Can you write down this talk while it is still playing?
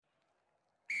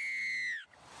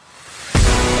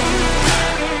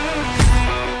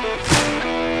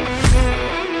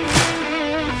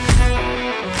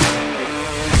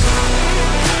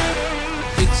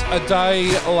A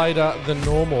day later than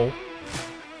normal,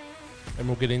 and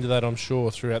we'll get into that, I'm sure,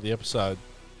 throughout the episode,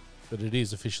 but it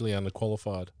is officially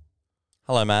underqualified.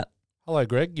 Hello, Matt. Hello,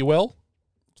 Greg. You well?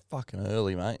 It's fucking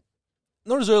early, mate.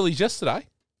 Not as early as yesterday.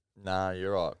 Nah,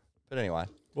 you're right. But anyway.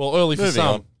 Well, early for Moving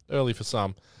some. on. Early for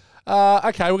some.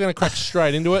 Okay, we're going to crack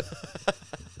straight into it.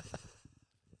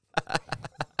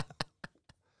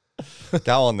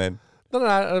 Go on, then. No,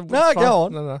 go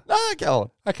on. No. No, go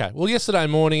on. Okay, well, yesterday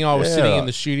morning I was sitting in right.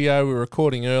 the studio. We were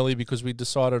recording early because we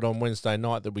decided on Wednesday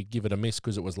night that we'd give it a miss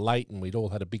because it was late and we'd all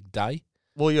had a big day.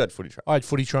 Well, you had footy training. I had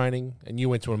footy training and you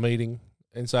went to a meeting,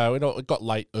 and so it got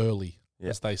late early,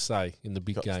 as they say in the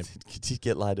big game. You did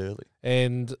get late early.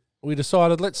 And we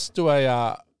decided let's do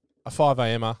a 5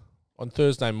 a.m.er on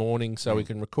Thursday morning so we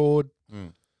can record.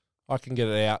 I can get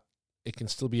it out. It can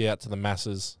still be out to the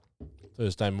masses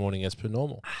Thursday morning as per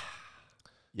normal.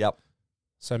 Yep.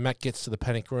 So Matt gets to the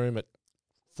panic room at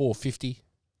 4:50.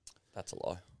 That's a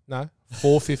lie. No,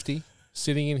 4:50.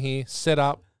 Sitting in here, set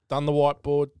up, done the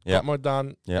whiteboard, got my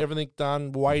done, everything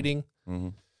done, waiting.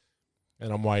 Mm-hmm.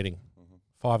 And I'm waiting.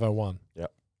 5:01.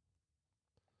 Yep.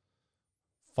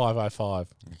 5:05.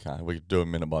 Okay, we do a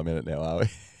minute by minute now, are we?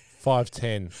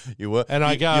 5:10. You were. And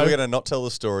I go. You were going to not tell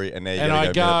the story, and now you're going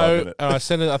to go minute by minute. And I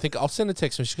send it. I think I'll send a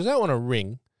text message because I don't want to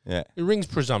ring. Yeah. It rings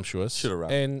presumptuous. Should have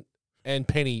rung. And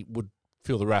Penny would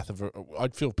feel the wrath of her.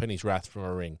 I'd feel Penny's wrath from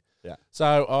a ring. Yeah.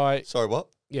 So I. Sorry, what?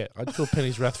 Yeah, I'd feel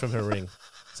Penny's wrath from her ring.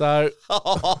 So.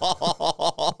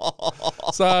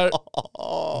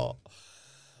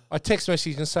 I text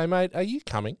message and say, mate, are you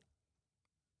coming?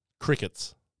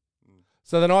 Crickets.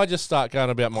 So then I just start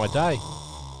going about my day.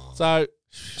 So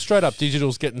straight up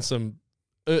Digital's getting some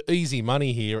easy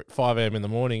money here at 5 a.m. in the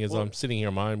morning as I'm sitting here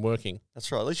on my own working.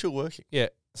 That's right. At least you're working. Yeah.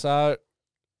 So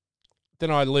then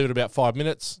I leave it about 5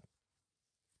 minutes.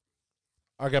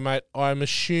 I go, mate, I'm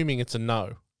assuming it's a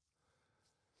no.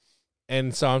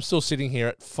 And so I'm still sitting here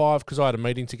at 5 because I had a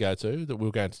meeting to go to that we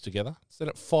were going to together. So then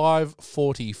at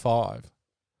 5:45,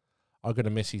 I got a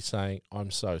message saying,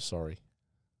 I'm so sorry.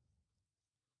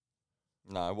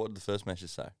 No, what did the first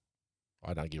message say?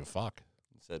 I don't give a fuck.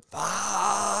 It said, fuck.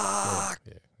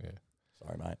 Yeah.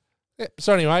 Sorry, mate. Yeah.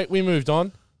 So anyway, we moved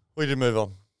on. We did move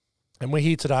on. And we're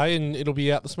here today, and it'll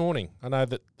be out this morning. I know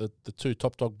that the two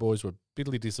Top Dog boys were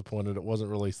bitterly disappointed it wasn't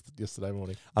released yesterday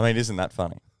morning. I mean, isn't that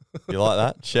funny? You like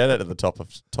that? Shout out to the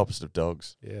toppest of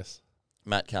dogs. Yes.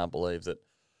 Matt can't believe that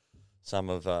some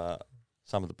of the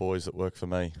boys that work for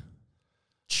me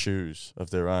choose of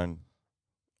their own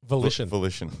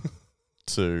volition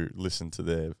to listen to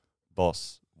their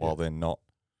boss while they're not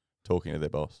talking to their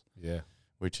boss. Yeah.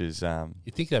 Which is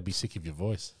you'd think they'd be sick of your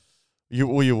voice. You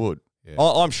would. Yeah.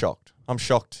 I'm shocked.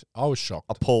 I was shocked.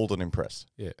 Appalled and impressed.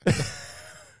 Yeah.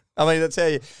 I mean,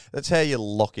 that's how you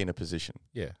lock in a position.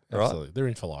 Yeah, absolutely. Right? They're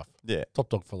in for life. Yeah. Top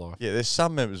dog for life. Yeah, there's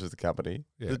some members of the company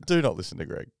that do not listen to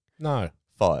Greg. No.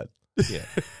 Fired. Yeah.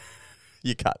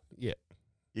 You cut. Yeah.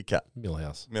 You cut.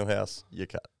 Millhouse, you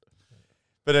cut.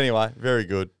 But anyway, very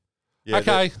good. Yeah,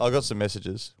 okay. I got some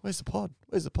messages. Where's the pod?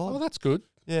 Oh, that's good.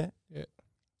 Yeah. Yeah.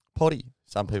 Potty,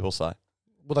 some people say.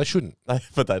 Well, they shouldn't.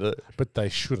 But they do. But they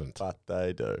shouldn't. But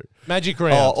they do. Magic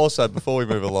round. Oh, also, before we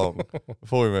move along,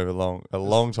 a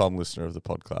long-time listener of the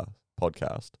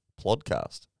podcast.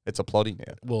 It's a ploddy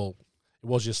now. Well, it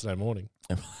was yesterday morning.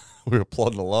 We were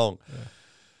plodding along. Yeah.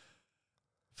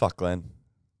 Fuck Glenn.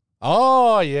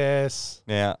 Oh, yes.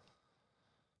 Now,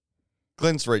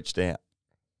 Glenn's reached out.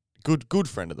 Good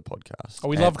friend of the podcast. Oh,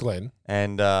 we love Glenn.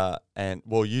 And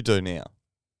well, you do now.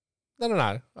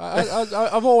 No.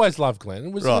 I've always loved Glenn.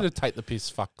 It was going to take the piss.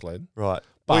 Fuck Glenn. Right.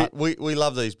 But we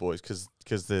love these boys because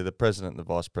they're the president and the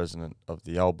vice president of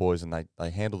the old boys, and they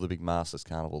handle the big Masters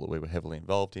Carnival that we were heavily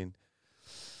involved in.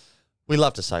 We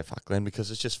love to say fuck Glenn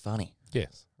because it's just funny.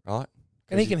 Yes. Right?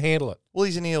 And he can handle it. Well,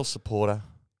 he's an Eels supporter.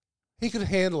 He could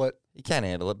handle it. He can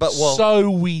handle it. But so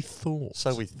we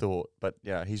thought. But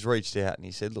yeah, he's reached out and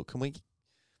he said, look, can we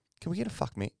get a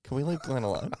fuck Mick? Can we leave Glenn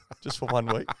alone just for 1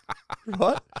 week?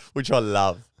 Right? Which I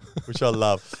love.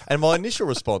 And my initial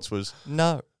response was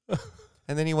no.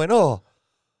 And then he went, well,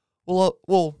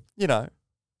 you know,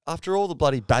 after all the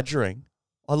bloody badgering,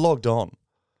 I logged on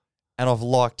and I've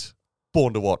liked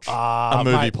Born to Watch, a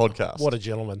movie podcast. What a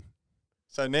gentleman.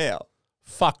 So now.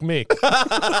 Fuck Mick.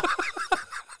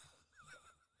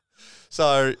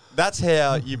 So that's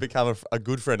how you become a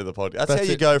good friend of the podcast. That's how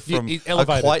you go from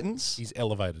acquaintance. He's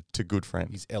elevated to good friend.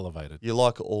 He's elevated. You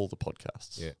like all the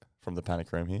podcasts. Yeah. From the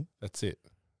Panic Room here. That's it.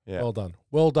 Yeah.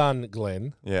 Well done,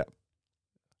 Glenn. Yeah.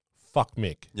 Fuck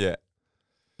Mick. Yeah.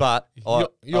 But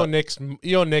you're next,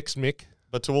 Mick.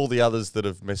 But to all the others that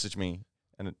have messaged me,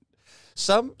 and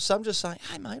Some just say,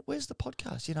 "Hey mate, where's the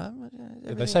podcast?" You know, Yeah,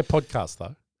 they everything. say podcast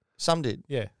though. Some did,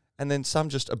 Yeah. and then some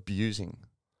just abusing.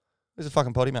 Where's the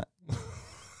fucking potty, mate?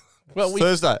 Well, It's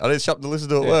Thursday. I need to shop to listen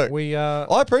to it at work. We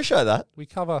I appreciate that we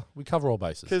cover all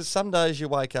bases. because some days you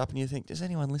wake up and you think, "Does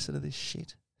anyone listen to this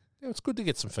shit?" Yeah, it's good to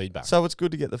get some feedback. So it's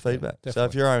good to get the feedback. So if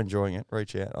definitely. you're enjoying it,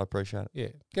 reach out. I appreciate it. Yeah,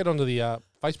 get onto the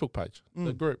Facebook page,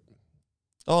 the group.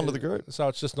 Onto the group. So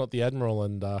it's just not the Admiral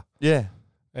and Yeah,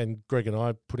 Greg and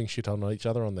I putting shit on each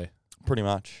other on there. pretty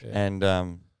much. Yeah.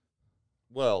 And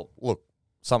well, look,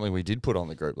 something we did put on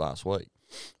the group last week.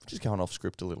 Just going off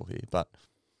script a little here, but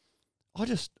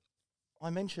I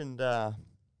mentioned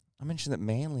that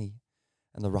Manly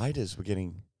and the Raiders were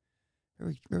getting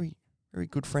very, very, very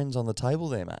good friends on the table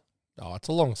there, Matt. Oh, it's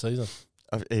a long season.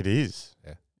 It is.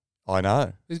 Yeah. I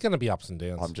know. There's going to be ups and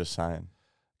downs. I'm just saying.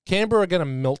 Canberra are going to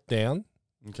melt down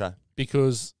Okay.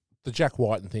 because the Jack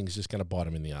White and thing is just going to bite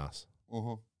them in the ass.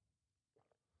 Look,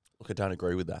 I don't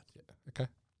agree with that. Yeah. Okay.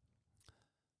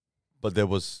 But there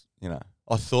was,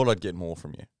 I thought I'd get more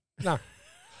from you. No,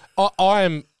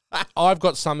 I've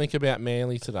got something about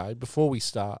Manly today. Before we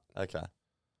start. Okay.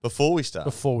 Before we start.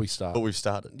 But we've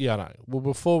started. Yeah, I know. Well,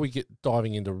 before we get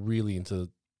diving into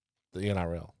the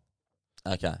NRL.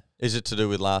 Okay. Is it to do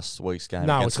with last week's game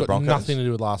No, against it's the got Broncos? nothing to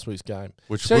do with last week's game.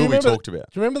 Which So you we remember- talked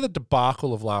about. Do you remember the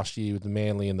debacle of last year with the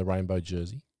Manly and the rainbow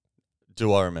jersey?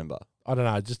 Do I remember? I don't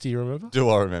know. Do you remember? Do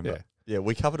I remember? Yeah. Yeah,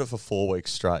 we covered it for 4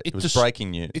 weeks straight. It was just-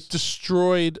 breaking news. It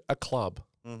destroyed a club.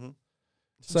 Mm-hmm.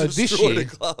 So this Destroyed year, a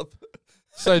club.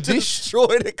 so this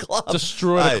Destroyed a club.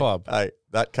 destroyed Hey, a club. Hey,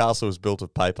 that castle was built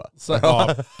of paper. So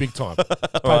big time,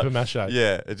 paper Right. mache.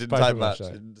 Yeah, it didn't Paper take much. mache.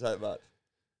 It didn't take much.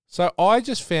 So I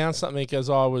just found something as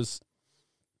I was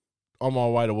on my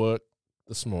way to work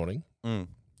this morning.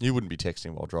 You wouldn't be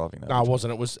texting while driving, though. No, I would you?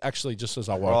 wasn't. It was actually just as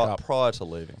I woke up, Prior to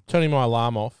leaving. turning my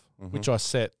alarm off, which I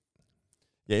set.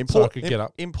 Yeah, So I could get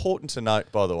up. Important to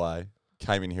note, by the way,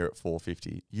 came in here at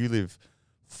 4:50. You live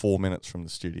 4 minutes from the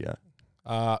studio.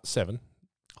 7.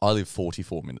 I live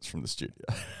 44 minutes from the studio.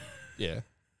 Yeah,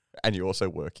 And you also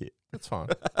work here. that's fine.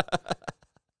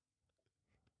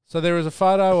 So there is a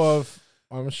photo of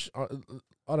I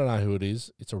don't know who it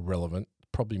is. It's irrelevant.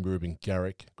 Probably Ruben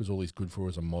Garrick because all he's good for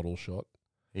is a model shot.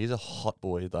 He's a hot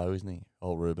boy, though, isn't he?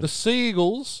 Oh, Ruben. The Sea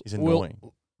Eagles He's annoying.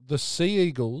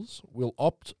 will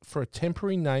opt for a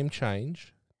temporary name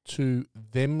change to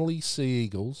Themly Sea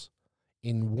Eagles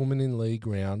in Women in League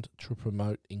round to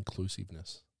promote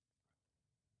inclusiveness.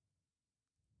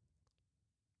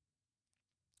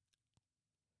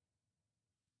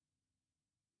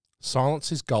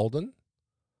 Silence is golden.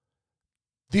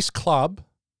 This club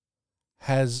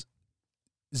has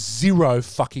zero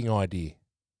fucking idea.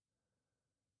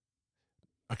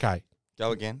 Okay,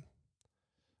 Go again.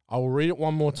 I will read it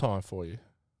one more time for you.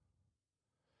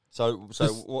 So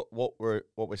This- what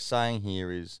we're saying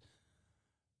here is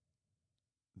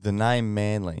the name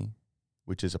Manly,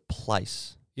 which is a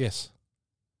place, Yes.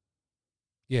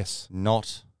 Yes.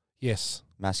 not Yes.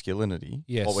 masculinity.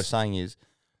 Yes. What we're saying is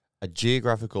a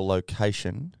geographical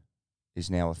location is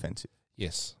now offensive.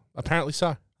 Yes. Apparently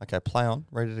so. Okay, play on.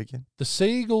 Read it again. The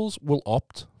Sea Eagles will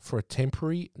opt for a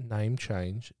temporary name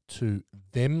change to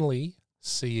Themly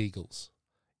Sea Eagles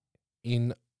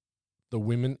in the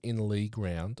Women in League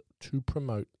round to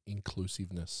promote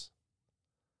inclusiveness.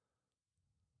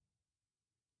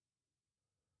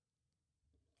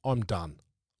 I'm done.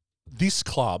 This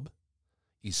club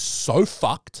is so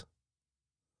fucked.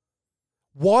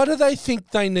 Why do they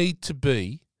think they need to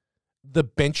be the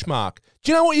benchmark?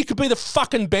 Do you know what you could be the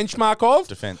fucking benchmark of?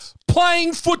 Defense.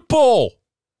 Playing football,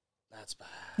 That's bad.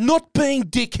 not being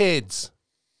dickheads.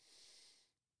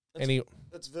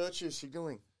 That's virtue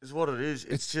signaling, is what it is.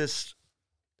 It's just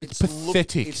It's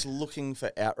pathetic. it's looking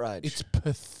for outrage. It's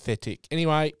pathetic.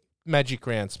 Anyway, Magic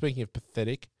Round. Speaking of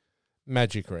pathetic,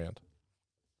 Magic Round.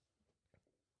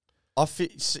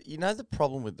 you know the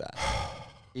problem with that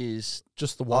is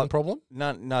Just the one problem?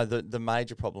 no the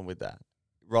major problem with that,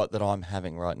 right, that I'm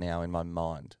having right now in my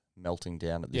mind, melting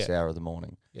down at this hour of the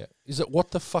morning. Yeah. Is it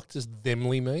what the fuck does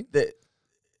Themly mean?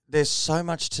 There's so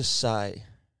much to say,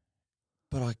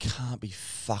 but I can't be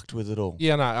fucked with it all.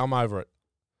 Yeah, no, I'm over it.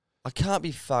 I can't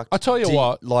be fucked. I tell you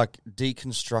what. like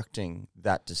deconstructing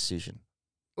that decision.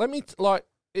 Let me,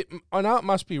 I know it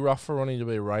must be rough for wanting to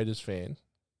be a Raiders fan,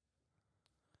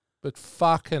 but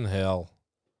fucking hell.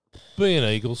 Be an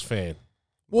Eagles fan.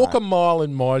 Walk Mate. a mile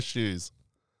in my shoes.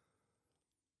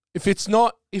 If it's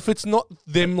not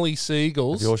Themly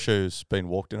Seagulls, Have your shoes been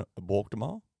walked a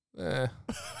mile?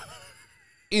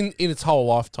 in its whole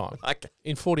lifetime, Okay.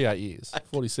 in 48 years,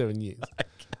 47 years.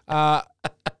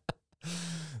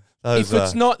 Those, If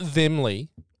it's not Themly,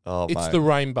 Oh, It's mate. the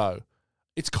Rainbow.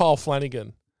 It's Kyle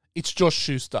Flanagan. It's Josh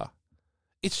Schuster.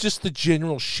 It's just the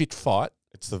general shit fight.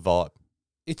 It's the vibe.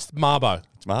 It's Marbo.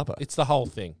 It's Marbo. It's the whole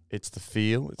thing. It's the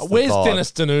feel. It's Where's the vibe.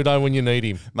 Dennis Denudo when you need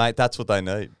him? Mate, that's what they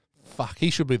need. Fuck, he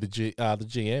should be the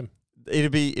GM.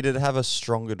 It'd have a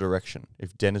stronger direction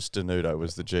if Dennis Denudo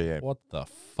was the GM. What the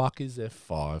fuck is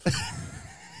F5?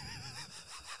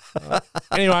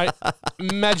 Anyway,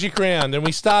 Magic Round. And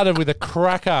we started with a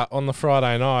cracker on the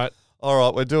Friday night. All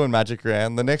right, we're doing Magic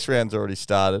Round. The next round's already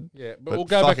started. Yeah, but we'll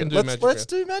go back and do Magic Round. Let's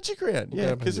do Magic Round. We'll Yeah,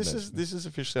 go back and because do Magic this is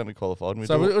officially unqualified. And we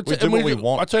So do what we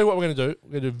want. I'll tell you what we're going to do.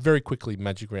 We're going to do very quickly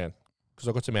Magic Round because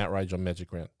I've got some outrage on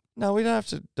Magic Round. No, we don't have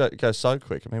to go so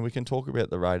quick. I mean, we can talk about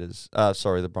the Raiders.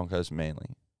 The Broncos, Manly.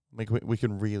 We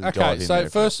can really dive Okay, in so there.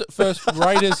 first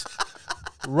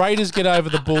Raiders get over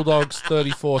the Bulldogs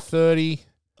 34-30.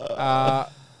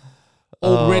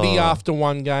 Already after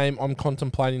one game, I'm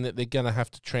contemplating that they're going to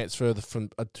have to transfer to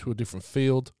a different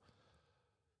field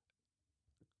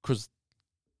because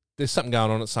there's something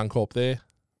going on at Suncorp there.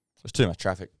 There's too much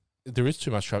traffic. There is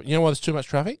too much traffic. You know why there's too much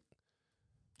traffic?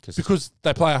 Because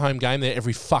they play a home game there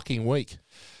every fucking week.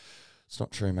 It's not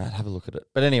true, Matt. Have a look at it.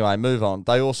 But anyway, move on.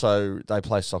 They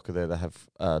play soccer there. They have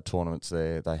tournaments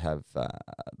there. They have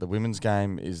the women's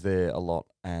game is there a lot,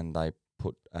 and they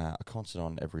put a concert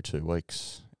on every 2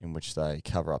 weeks in which they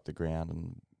cover up the ground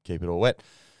and keep it all wet.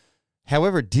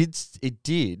 However, it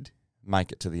did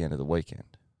make it to the end of the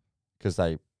weekend because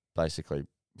they basically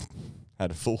had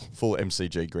a full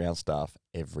MCG ground staff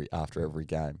after every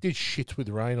game. Did shit with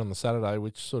rain on the Saturday,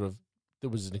 which there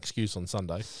was an excuse on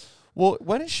Sunday. Well,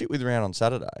 when it shit with rain on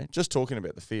Saturday, just talking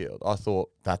about the field, I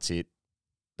thought, that's it.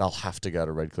 They'll have to go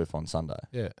to Redcliffe on Sunday.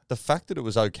 Yeah. The fact that it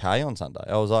was okay on Sunday,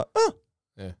 I was like, oh.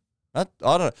 Yeah. I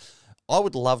don't know. I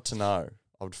would love to know.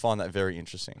 I would find that very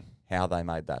interesting, how they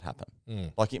made that happen.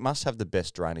 Like, it must have the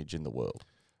best drainage in the world.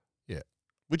 Yeah.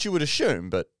 Which you would assume,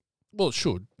 but... Well, it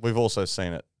should. We've also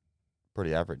seen it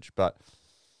pretty average. But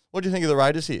what do you think of the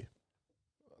Raiders here?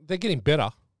 They're getting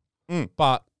better,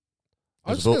 but...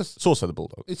 It's also the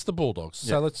Bulldogs. It's the Bulldogs. Yeah.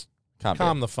 So let's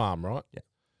calm the farm, right?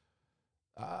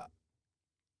 Yeah.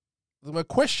 My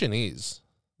question is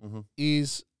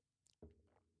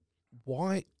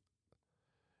why...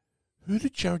 Who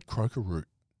did Jared Croker root?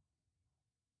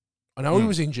 I know he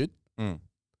was injured,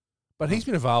 but he's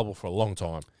been available for a long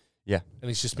time. Yeah. And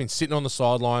he's just been sitting on the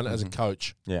sideline as a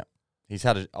coach. Yeah.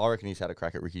 I reckon he's had a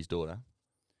crack at Ricky's daughter.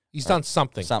 He's done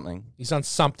something. He's done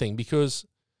something because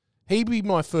he'd be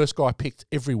my first guy picked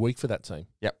every week for that team.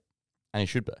 Yep. And he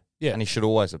should be. Yeah. And he should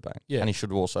always have been. Yeah. And he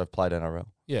should also have played NRL.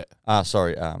 Yeah.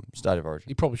 State of Origin.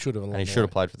 He probably should have. And he should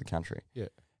have played for the country. Yeah.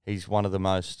 He's one of the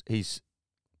most... He's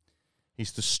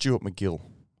the Stuart McGill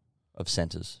of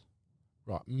centres.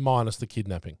 Right. Minus the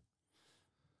kidnapping.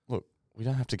 Look, we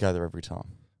don't have to go there every time.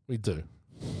 We do.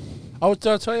 I'll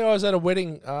tell you, I was at a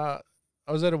wedding. I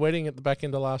was at a wedding at the back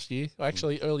end of last year.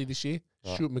 Actually, early this year.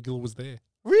 Right. Stuart McGill was there.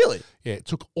 Really? Yeah. It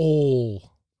took all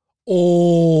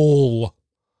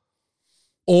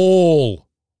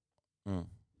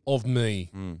of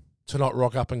me to not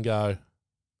rock up and go,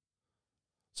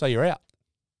 so you're out.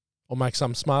 Or make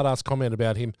some smart-ass comment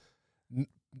about him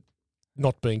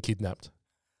not being kidnapped.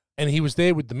 And he was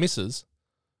there with the missus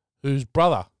whose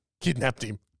brother kidnapped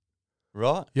him.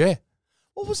 Right. Yeah.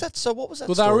 What was that? So what was that?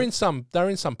 Well, they were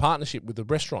in some partnership with the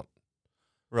restaurant.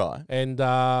 Right. And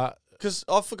because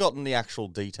I've forgotten the actual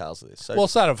details of this. So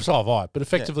so have I. But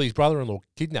effectively, his brother-in-law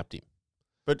kidnapped him.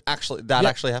 But actually,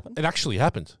 actually happened. It actually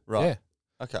happened. Right. Yeah.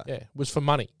 Okay. Yeah. It was for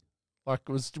money. Like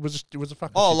it was a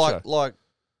fucking. Oh, shit show. like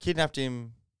kidnapped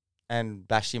him and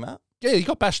bashed him up. Yeah, he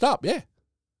got bashed up. Yeah.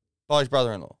 By his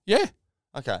brother-in-law. Yeah.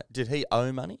 Okay. Did he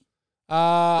owe money?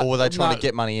 Or were they trying to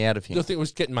get money out of him? I think it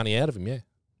was getting money out of him. Yeah.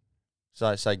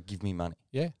 So say, give me money.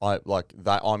 Yeah.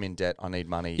 I'm in debt. I need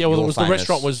money. Yeah. Well, You're the famous.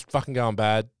 restaurant was fucking going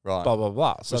bad. Right. Blah blah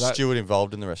blah. So was Stuart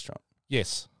involved in the restaurant?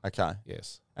 Yes. Okay.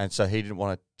 Yes. And so he didn't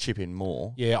want to chip in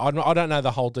more. Yeah. I don't know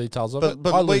the whole details of it.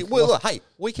 But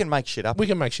we can make shit up. We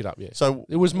can make shit up. Yeah. So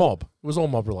it was mob. It was all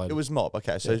mob related. It was mob.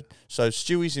 Okay. So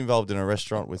Stewie's involved in a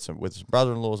restaurant with his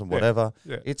brother-in-laws and whatever.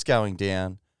 Yeah. It's going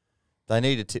down. They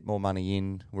need to tip more money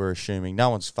in. We're assuming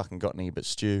no one's fucking got any but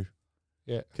Stu.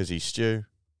 Yeah. Because he's Stu.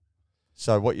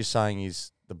 So what you're saying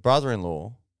is the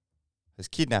brother-in-law has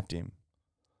kidnapped him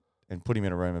and put him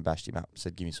in a room and bashed him up.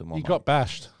 Said, give me some more money. He got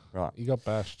bashed. Right. He got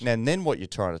bashed. And then what you're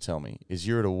trying to tell me is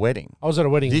you're at a wedding. I was at a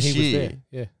wedding this and he year, was there.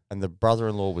 Yeah. And the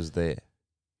brother-in-law was there.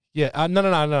 Yeah.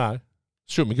 No.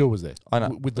 Stuart McGill was there. I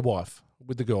know. With the wife.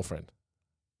 With the girlfriend.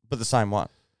 But the same one.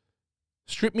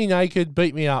 Strip me naked,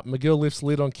 beat me up. McGill lifts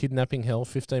lid on kidnapping hell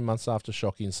 15 months after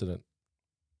shock incident.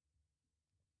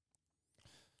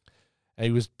 And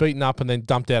he was beaten up and then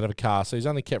dumped out of a car. So he's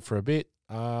only kept for a bit.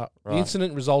 The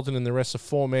incident resulted in the arrest of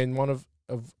 4 men, one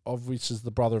of which is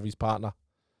the brother of his partner.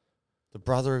 The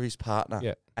brother of his partner.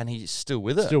 Yeah. And he's still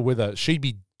with her. Still with her. She'd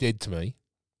be dead to me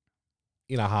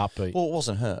in a heartbeat. Well, it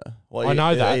wasn't her. Well, I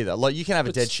know that. Either. Like, you can have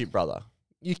a dead ship brother.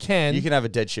 You can. You can have a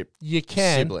dead ship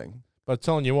sibling. But I'm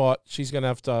telling you what, she's going to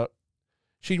have to...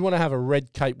 She'd want to have a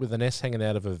red cape with an S hanging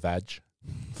out of her vag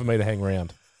for me to hang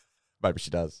around. Maybe she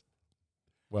does.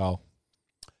 Well...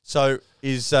 So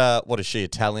is she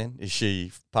Italian? Is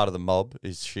she part of the mob?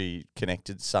 Is she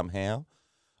connected somehow?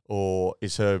 Or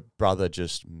is her brother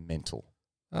just mental?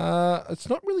 It's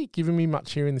not really giving me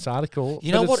much here in this article.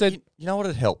 You know what? You know what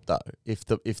would help though? If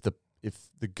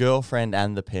the girlfriend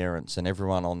and the parents and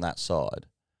everyone on that side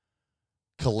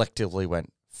collectively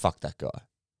went, fuck that guy.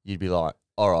 You'd be like,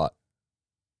 all right.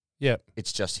 Yeah.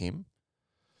 It's just him.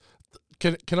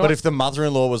 But if the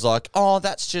mother-in-law was like, oh,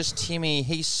 that's just Timmy,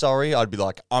 he's sorry, I'd be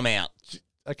like, I'm out.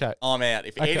 Okay. I'm out.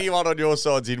 If anyone on your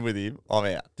side's in with him, I'm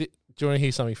out. Do you want to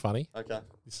hear something funny? Okay.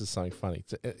 This is something funny.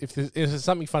 If there's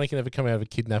something funny can ever come out of a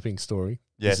kidnapping story,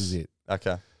 yes. This is it.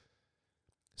 Okay.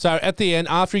 So at the end,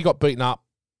 after he got beaten up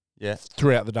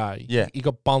throughout the day, he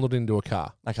got bundled into a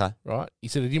car. Okay. Right? He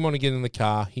said he didn't want to get in the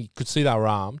car. He could see they were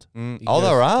armed. They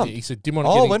were armed? He said, didn't want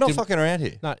to get in. We're not fucking around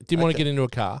here. No, didn't want to get into a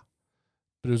car.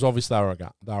 But it was obvious they were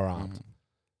armed.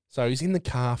 So he's in the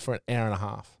car for an hour and a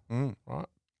half, right?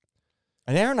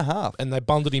 An hour and a half? And they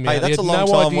bundled him out. Hey, that's a long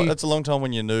time. That's a long time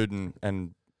when you're nude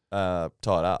and tied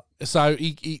up. So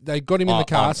they got him in the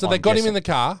car. They got him in the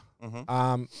car.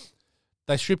 Mm-hmm.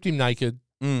 They stripped him naked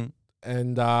and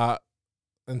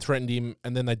threatened him,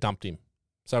 and then they dumped him.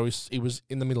 So he was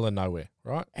in the middle of nowhere,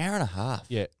 right? Hour and a half?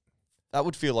 Yeah. That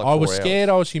would feel like I was scared.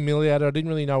 I was humiliated. I didn't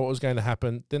really know what was going to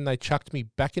happen. Then they chucked me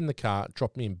back in the car,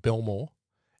 dropped me in Belmore,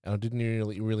 and I didn't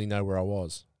really know where I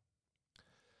was.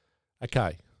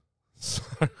 Okay. So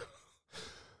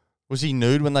was he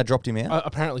nude when they dropped him out?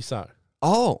 Apparently so.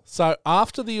 Oh. So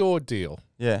after the ordeal,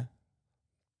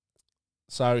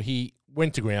 so he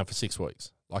went to ground for 6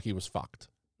 weeks, like he was fucked.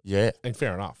 Yeah. And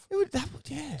fair enough.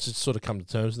 Just sort of come to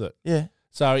terms with it. Yeah.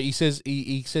 So he says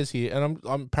here, and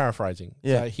I'm paraphrasing.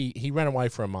 Yeah. So he ran away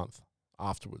for a month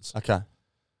afterwards. Okay.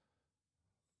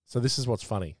 So this is what's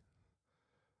funny.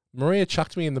 Maria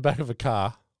chucked me in the back of a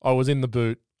car. I was in the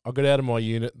boot. I got out of my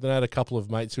unit. Then I had a couple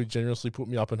of mates who generously put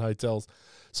me up in hotels.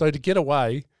 So to get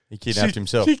away, he kidnapped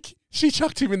himself. She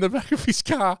chucked him in the back of his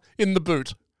car in the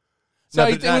boot. So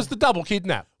it was the double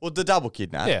kidnap. Well, the double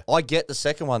kidnap. Yeah. I get the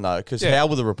second one, though, because how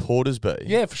will the reporters be?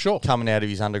 Yeah, for sure. Coming out of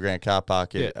his underground car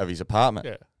park of his apartment.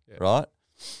 Yeah. Right?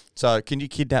 So can you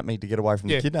kidnap me to get away from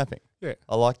the kidnapping? Yeah.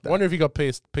 I like that. I wonder if he got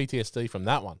PTSD from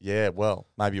that one. Yeah, well,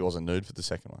 maybe he wasn't nude for the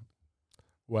second one.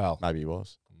 Well. Maybe he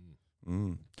was.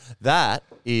 That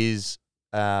is,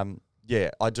 I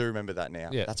do remember that now.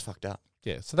 Yeah. That's fucked up.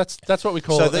 Yeah, so that's what we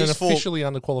call an officially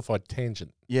underqualified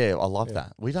tangent. Yeah, I love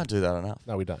that. We don't do that enough.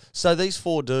 No, we don't. So these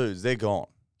 4 dudes, they're gone.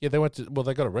 Yeah, they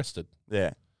got arrested.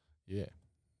 Yeah. Yeah.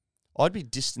 I'd be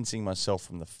distancing myself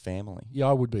from the family. Yeah,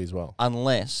 I would be as well.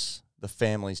 Unless the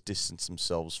families distance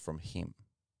themselves from him.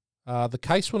 The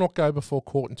case will not go before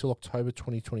court until October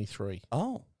 2023.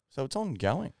 Oh, so it's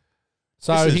ongoing.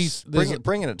 So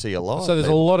bringing it to your life. So there's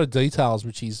a lot of details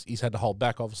which he's had to hold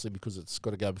back, obviously, because it's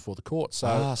got to go before the court.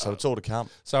 So so it's all to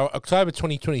come. So October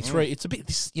 2023. It's a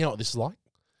bit. You know what this is like?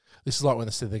 This is like when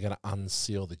they said they're going to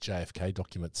unseal the JFK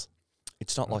documents.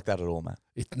 It's not like that at all, Matt.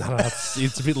 No,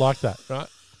 it's a bit like that, right?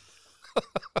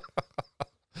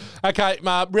 Okay,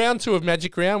 round 2 of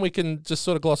Magic Round. We can just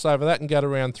sort of gloss over that and go to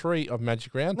round 3 of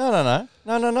Magic Round. No.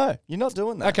 You're not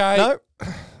doing that. Okay. No.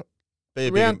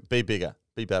 Be bigger.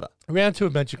 Be better. Round 2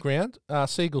 of Magic Round.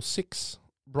 Seagulls 6,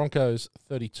 Broncos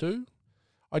 32.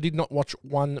 I did not watch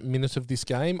 1 minute of this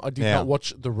game. I did not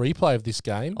watch the replay of this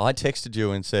game. I texted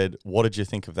you and said, what did you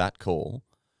think of that call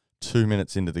 2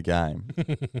 minutes into the game?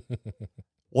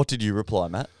 What did you reply,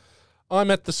 Matt? I'm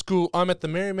at the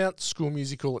Marymount School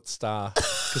Musical at Star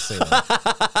Casino.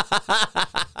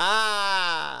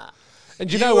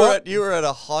 And you know what? You were at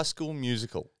a high school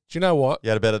musical. Do you know what?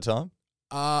 You had a better time?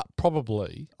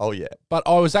 Probably. Oh, yeah. But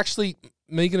I was actually,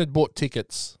 Megan had bought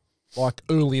tickets like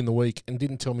early in the week and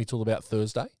didn't tell me till about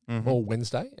Thursday or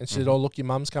Wednesday. And she said, oh, look, your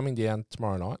mum's coming down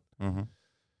tomorrow night.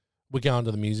 We're going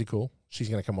to the musical. She's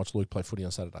going to come watch Luke play footy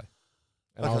on Saturday.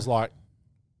 And I was like,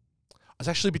 I was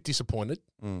actually a bit disappointed.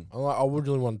 I would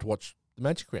really wanted to watch the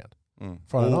Magic Round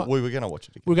Friday night. We were going to watch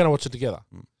it together. We were going to watch it together.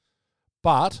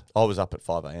 But I was up at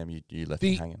 5 a.m. You left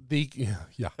me hanging.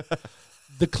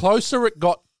 The closer it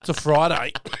got to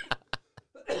Friday,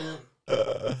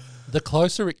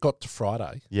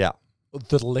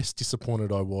 the less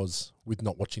disappointed I was with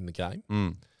not watching the game.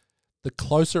 Mm. The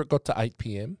closer it got to 8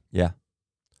 p.m, Yeah.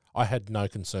 I had no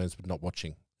concerns with not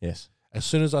watching. Yes. As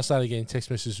soon as I started getting text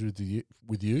messages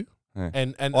with you, Yeah.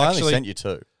 and I only actually, sent you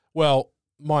 2. well,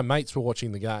 my mates were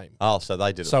watching the game, Oh, so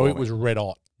they did it. so for it me. was red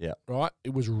hot. Yeah. Right,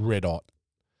 it was red hot.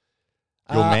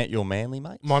 Your Manly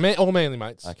mates? All Manly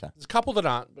mates. Okay. There's a couple that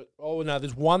aren't, but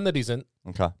there's one that isn't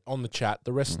Okay. on the chat.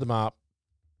 The rest of them are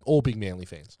all big Manly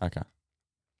fans. Okay.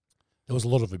 There was a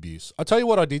lot of abuse. I tell you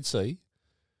what, I did see.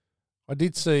 The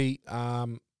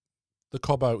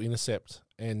Cobbo intercept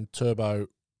and Turbo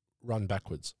run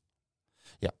backwards.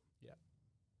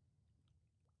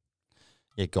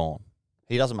 Yeah, gone.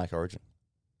 He doesn't make Origin.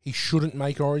 He shouldn't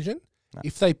make Origin. No.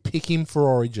 If they pick him for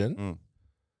Origin,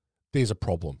 there's a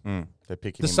problem. They're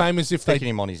picking The him same as if they picking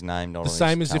him on his name, not the on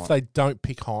same his as if talent. they don't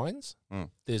pick Hines. Mm.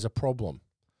 There's a problem.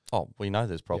 Oh, we know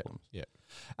there's problems. Yeah.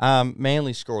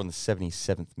 Manly score in the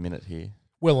 77th minute here.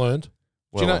 Well earned.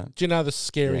 Well, Do you know the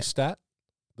scary stat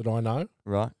that I know?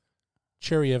 right.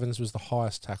 Cherry Evans was the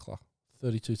highest tackler.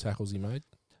 32 tackles he made.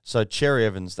 So Cherry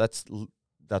Evans, that's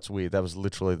weird. That was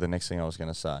literally the next thing I was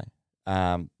going to say.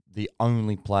 The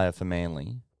only player for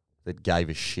Manly that gave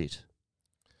a shit,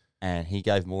 and he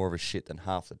gave more of a shit than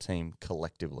half the team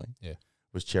collectively. Yeah.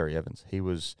 Was Cherry Evans. He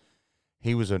was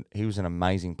an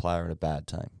amazing player in a bad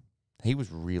team. He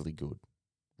was really good.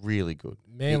 Really good.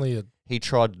 Manly He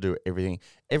tried to do everything.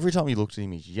 Every time you looked at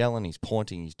him, he's yelling, he's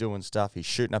pointing, he's doing stuff, he's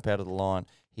shooting up out of the line.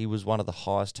 He was one of the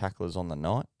highest tacklers on the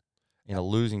night in a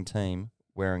losing team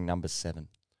wearing number 7.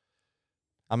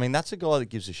 I mean, that's a guy that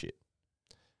gives a shit.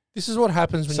 This is what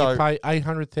happens when So- you pay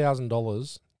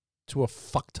 $800,000 to a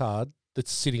fucktard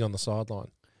that's sitting on the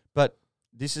sideline. But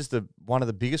this is one of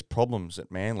the biggest problems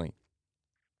at Manly.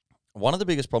 One of the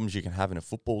biggest problems you can have in a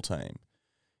football team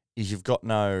is you've got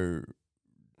no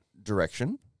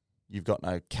direction, you've got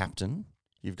no captain,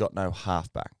 you've got no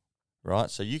halfback, right?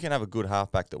 So you can have a good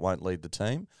halfback that won't lead the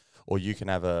team, or you can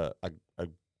have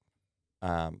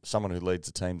someone who leads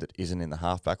the team that isn't in the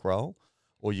halfback role,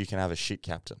 or you can have a shit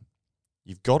captain.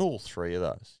 You've got all 3 of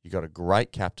those. You've got a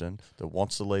great captain that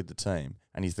wants to lead the team,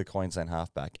 and he's the Queensland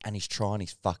halfback, and he's trying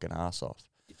his fucking ass off.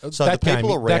 So That the people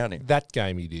game, around him. That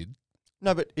game he did.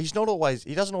 No, but he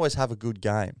doesn't always have a good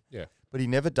game. Yeah. But he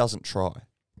never doesn't try.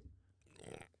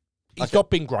 He's not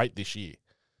been great this year.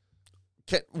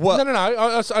 Well,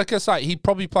 No. I can say he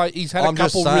probably played. He's had I'm a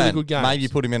just couple saying, really good games. maybe you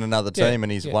put him in another team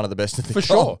and he's one of the best in the for comp,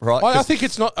 sure. right? I think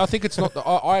it's not. I think it's not.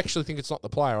 I actually think it's not the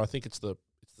player. I think it's the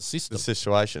system. The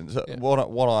situation. So Yeah.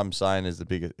 what I'm saying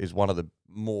is one of the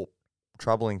more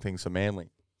troubling things for Manly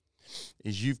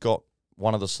is you've got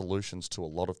one of the solutions to a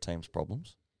lot of teams'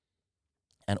 problems,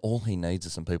 and all he needs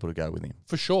is some people to go with him,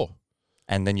 For sure.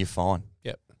 and then you're fine.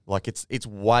 Yep. Like it's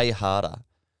way harder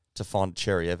to find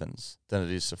Cherry Evans than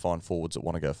it is to find forwards that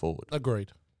want to go forward.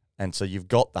 Agreed. And so you've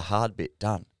got the hard bit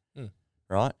done,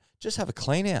 right? Just have a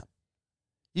clean out.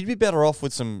 You'd be better off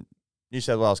with some New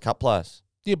South Wales Cup players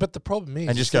Yeah, but the problem is,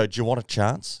 and just go, do you want a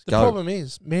chance? The Go. problem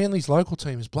is, Manly's local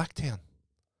team is Blacktown.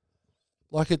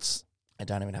 Like it's. They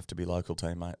don't even have to be local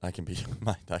team, mate. They can be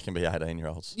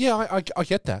 18-year-olds. Yeah, I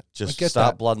get that. Just I get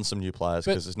start that. blooding some new players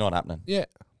But- because it's not happening. Yeah,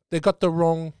 they got the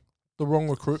wrong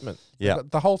recruitment. Yeah.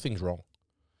 The whole thing's wrong.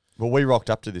 Well, we rocked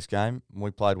up to this game and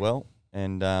we played well,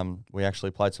 and we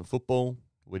actually played some football.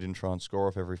 We didn't try and score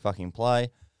off every fucking play.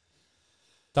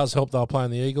 Does help they were playing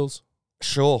the Eagles.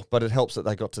 Sure, but it helps that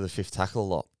they got to the 5th tackle a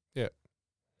lot. Yeah.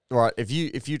 Right. If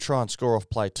you try and score off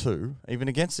play 2, even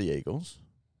against the Eagles,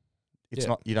 it's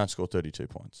not you don't score 32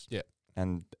 points. Yeah.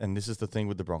 And this is the thing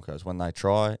with the Broncos. When they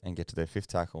try and get to their 5th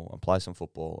tackle and play some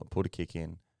football and put a kick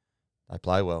in, they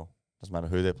play well. Doesn't matter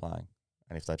who they're playing.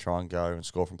 And if they try and go and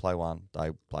score from play 1, they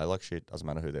play like shit. Doesn't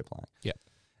matter who they're playing. Yeah.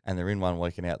 And they're in one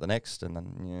week and out the next. And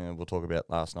then we'll talk about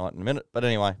last night in a minute. But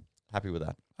anyway, happy with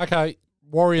that. Okay,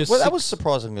 Warriors. Well, that 6. was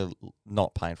surprisingly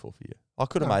not painful for you. I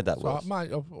could have made that worse.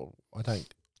 Mate, I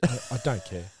don't. I don't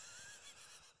care.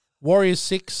 Warriors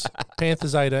 6,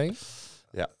 Panthers 18.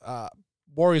 Yeah.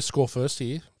 Warriors score first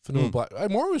here for New Mm. Black.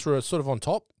 And Warriors were sort of on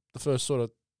top the first sort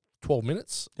of 12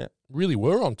 minutes. Yeah. Really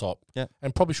were on top. Yeah.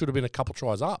 And probably should have been a couple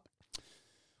tries up.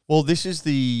 Well, this is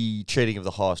the cheating of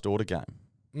the highest order game.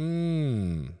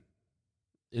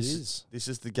 It is. This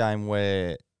is the game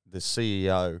where the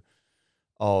CEO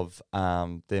of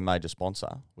their major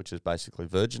sponsor, which is basically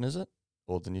Virgin, is it?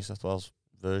 Or the New South Wales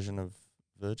version of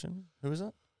Virgin? Who is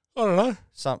it? I don't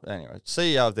know. Anyway,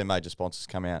 CEO of their major sponsors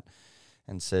come out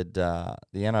and said the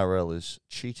NRL is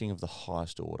cheating of the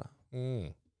highest order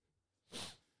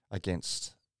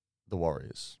against the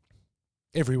Warriors.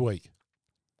 Every week.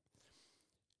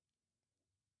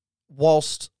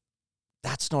 Whilst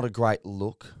that's not a great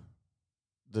look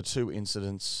the two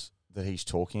incidents that he's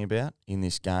talking about in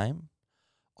this game,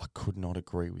 I could not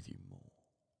agree with you more.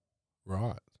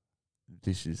 Right.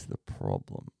 This is the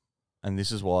problem. And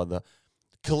this is why the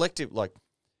collective, like,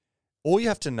 all you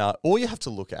have to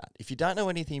look at, if you don't know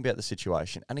anything about the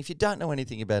situation, and if you don't know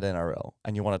anything about NRL,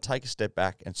 and you want to take a step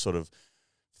back and sort of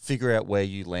figure out where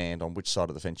you land, on which side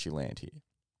of the fence you land here.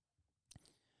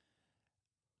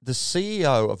 The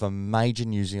CEO of a major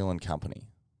New Zealand company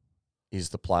is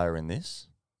the player in this.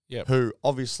 Yep. Who,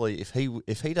 obviously, if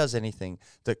he does anything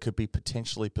that could be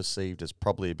potentially perceived as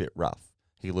probably a bit rough,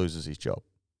 he loses his job.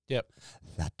 Yep.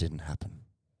 That didn't happen.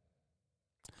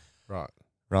 Right.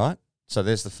 So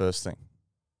there's the first thing.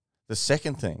 The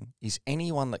second thing is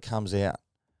anyone that comes out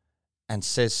and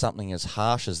says something as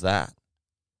harsh as that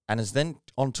and has then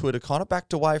on Twitter kind of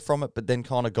backed away from it but then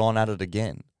kind of gone at it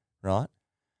again, right,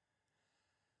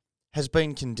 has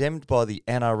been condemned by the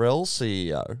NRL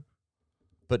CEO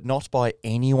but not by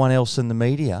anyone else in the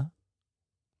media.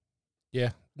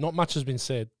 Yeah. Not much has been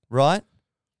said. Right?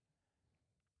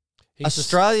 He's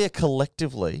Australia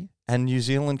collectively and New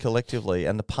Zealand collectively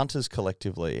and the punters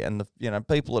collectively and the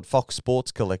people at Fox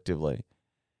Sports collectively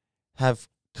have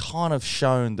kind of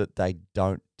shown that they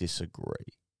don't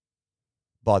disagree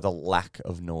by the lack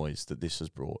of noise that this has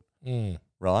brought.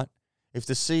 Right? If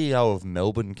the CEO of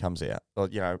Melbourne comes out, or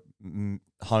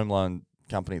home loan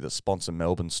company that sponsor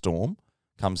Melbourne Storm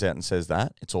comes out and says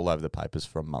that, it's all over the papers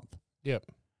for a month. Yep.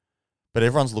 But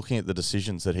everyone's looking at the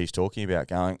decisions that he's talking about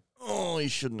going, oh, he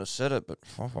shouldn't have said it, but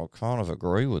I kind of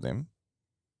agree with him.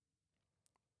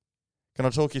 Can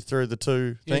I talk you through the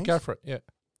two things? Yeah, go for it, yeah.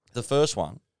 The first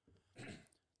one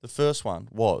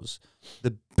was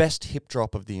the best hip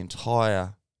drop of the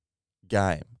entire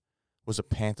game was a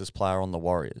Panthers player on the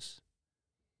Warriors.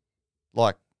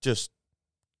 Like, just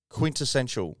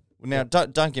quintessential. Now,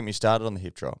 don't get me started on the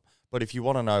hip drop, but if you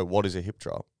want to know what is a hip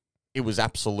drop, it was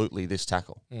absolutely this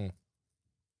tackle.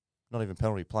 Not even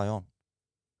penalty, play on.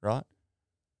 Right?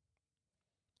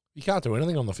 You can't do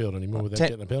anything on the field anymore without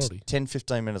getting a penalty. 10,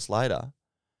 15 minutes later,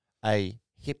 a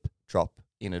hip drop,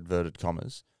 in inverted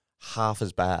commas, half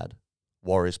as bad,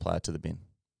 Warriors player to the bin.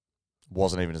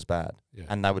 Wasn't even as bad. Yeah.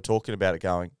 And they were talking about it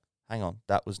going, hang on,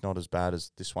 that was not as bad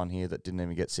as this one here that didn't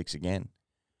even get 6 again.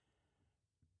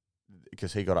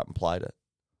 Because he got up and played it.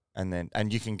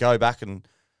 And you can go back and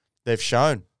they've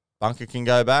shown Bunker can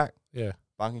go back. Yeah.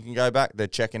 Bunker can go back. They're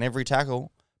checking every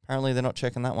tackle. Apparently they're not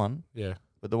checking that one. Yeah.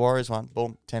 But the Warriors one,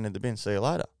 boom, 10 in the bin. See you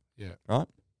later. Yeah. Right?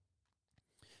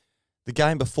 The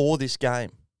game before this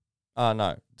game,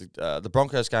 the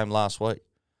Broncos game last week,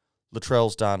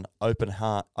 Latrell's done open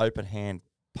hand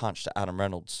punch to Adam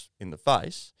Reynolds in the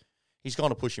face. He's gone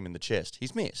to push him in the chest.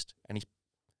 He's missed. And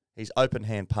he's open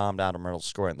hand palmed Adam Reynolds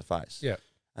square in the face. Yeah.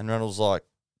 And Reynolds like,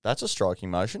 that's a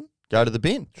striking motion. Go to the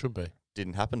bin. Should be.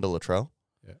 Didn't happen to Latrell.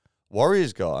 Yeah.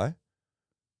 Warriors guy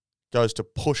goes to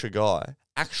push a guy,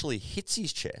 actually hits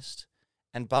his chest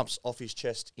and bumps off his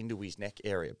chest into his neck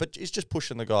area. But he's just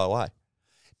pushing the guy away.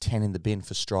 10 in the bin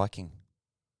for striking.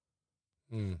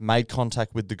 Made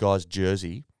contact with the guy's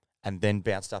jersey and then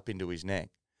bounced up into his neck.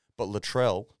 But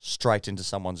Latrell straight into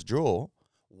someone's jaw.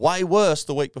 Way worse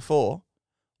the week before.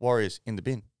 Warriors in the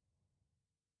bin.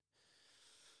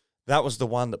 That was the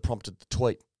one that prompted the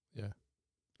tweet. Yeah.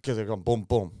 Because they've gone boom,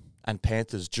 boom. And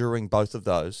Panthers, during both of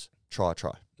those, try.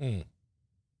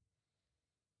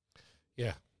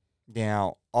 Yeah.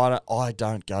 Now, I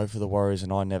don't go for the Warriors,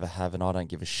 and I never have, and I don't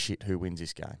give a shit who wins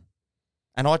this game.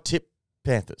 And I tip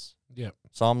Panthers. Yeah.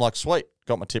 So I'm like, sweet,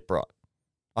 got my tip right.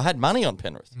 I had money on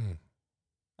Penrith.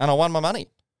 And I won my money.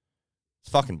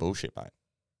 It's fucking bullshit, mate.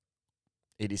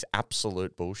 It is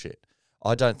absolute bullshit.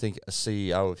 I don't think a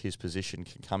CEO of his position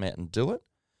can come out and do it.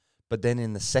 But then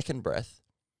in the second breath,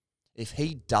 if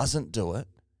he doesn't do it,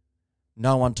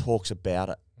 no one talks about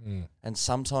it. And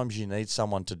sometimes you need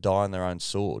someone to die on their own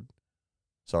sword.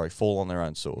 Sorry, fall on their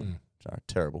own sword. Sorry,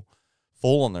 terrible.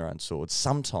 Fall on their own sword.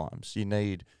 Sometimes you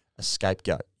need a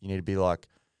scapegoat. You need to be like,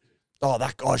 oh,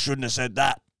 that guy shouldn't have said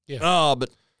that. Yeah. Oh, but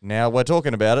now we're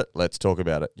talking about it. Let's talk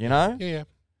about it. You know? Yeah.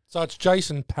 So it's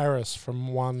Jason Paris from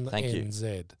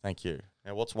 1NZ. Thank you.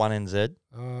 Now, what's 1NZ?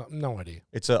 No idea.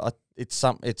 It's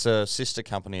a sister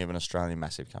company of an Australian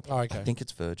massive company. Oh, okay. I think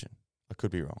it's Virgin. I could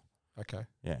be wrong. Okay.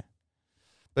 Yeah.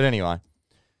 But anyway,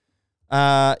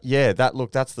 that's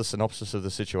the synopsis of the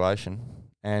situation.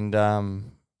 And the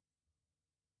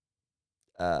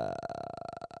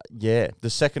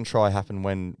second try happened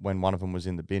when one of them was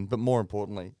in the bin. But more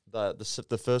importantly,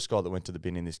 the first guy that went to the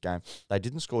bin in this game, they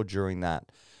didn't score during that.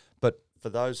 But for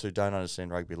those who don't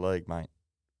understand rugby league, mate,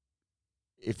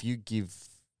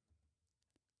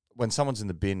 when someone's in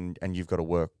the bin and you've got to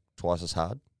work twice as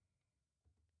hard,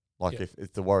 Like Yeah.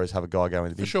 if the Warriors have a guy going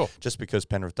in the bin, For sure. just because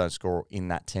Penrith don't score in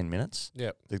that 10 minutes,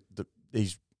 Yep.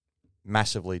 he's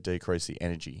massively decreased the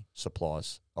energy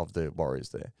supplies of the Warriors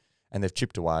there, and they've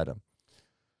chipped away at them.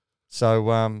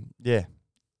 So, yeah,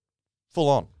 full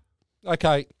on.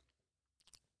 Okay.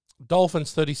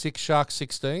 Dolphins 36, Sharks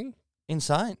 16.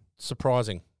 Insane.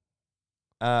 Surprising.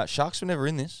 Sharks were never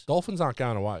in this. Dolphins aren't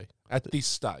going away at this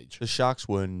stage. The Sharks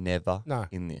were never No.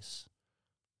 in this.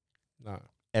 No.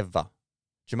 Ever.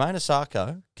 Jermaine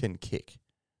Asako can kick.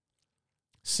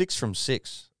 6 from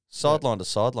 6. Sideline to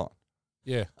sideline.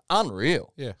 Yeah.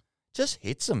 Unreal. Yeah. Just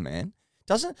hits them, man.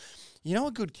 Doesn't... You know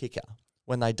a good kicker?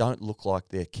 When they don't look like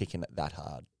they're kicking it that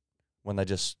hard. When they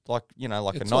just, like It's a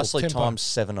all nicely tempo. timed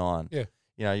 7-iron. Yeah.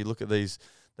 You know, you look at these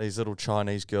little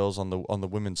Chinese girls on the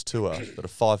women's tour that are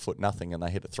 5 foot nothing and they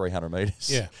hit at 300 metres.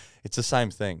 Yeah. It's the same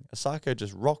thing. Asako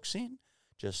just rocks in,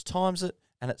 just times it,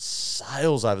 and it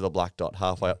sails over the black dot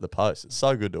halfway up the post. It's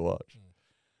so good to watch.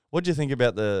 What do you think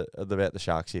about the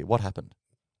Sharks here? What happened?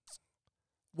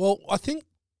 Well, I think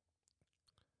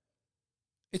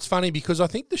it's funny because I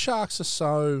think the Sharks are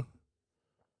so...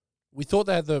 We thought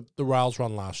they had the rails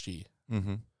run last year.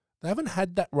 Mm-hmm. They haven't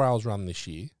had that rails run this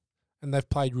year, and they've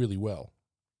played really well.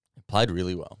 Played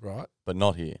really well, Right? but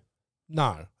not here.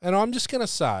 No. And I'm just going to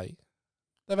say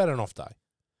they've had an off day.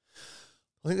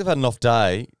 I think they've had an off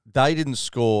day. They didn't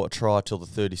score a try till the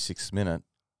 36th minute.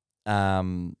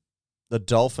 The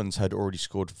Dolphins had already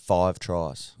scored 5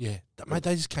 tries. Yeah. Mate,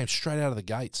 they just came straight out of the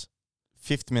gates.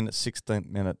 5th minute, 16th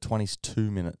minute,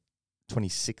 22 minute,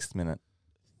 26th minute,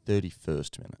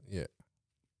 31st minute. Yeah.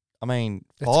 I mean,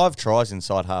 5 tries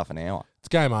inside half an hour. It's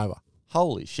game over.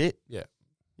 Holy shit. Yeah.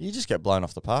 You just get blown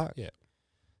off the park. Yeah.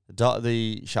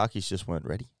 The Sharkies just weren't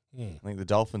ready. Mm. I think the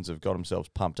Dolphins have got themselves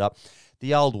pumped up.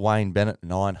 The old Wayne Bennett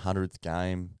 900th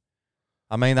game.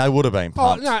 I mean, they would have been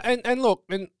pumped. Oh, no, and look,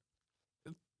 and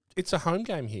it's a home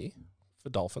game here for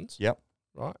Dolphins. Yep.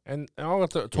 Right? And I'll have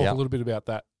to talk a little bit about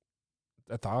that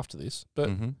after this. But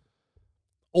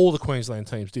all the Queensland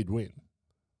teams did win.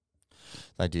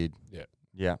 They did. Yeah.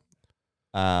 Yeah.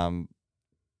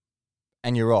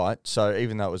 And you're right. So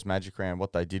even though it was Magic Round,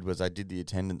 what they did was they did the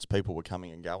attendance. People were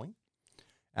coming and going.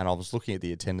 And I was looking at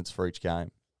the attendance for each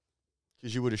game.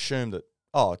 Because you would assume that,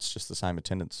 it's just the same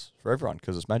attendance for everyone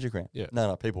because it's Magic Round. Yeah.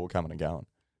 No, people were coming and going.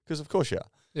 Because of course you are.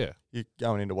 Yeah. You're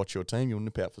going in to watch your team. You'll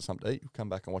nip out for something to eat. You'll come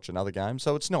back and watch another game.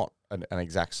 So it's not an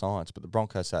exact science. But the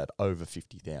Broncos had over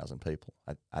 50,000 people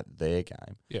at their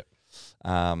game. Yeah.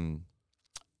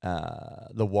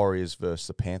 The Warriors versus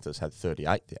the Panthers had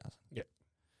 38,000. Yeah.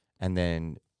 And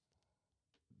then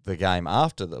the game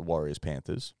after the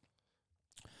Warriors-Panthers,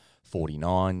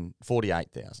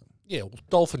 48,000. Yeah, well,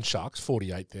 Dolphin Sharks,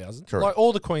 48,000. Correct. Like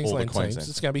all the Queensland Queensland. teams,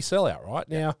 it's going to be sellout, right?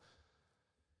 Now,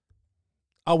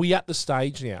 are we at the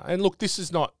stage now? And look, this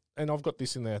is not, and I've got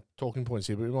this in their talking points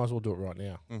here, but we might as well do it right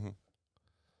now. Mm-hmm.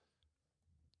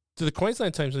 Do the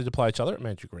Queensland teams need to play each other at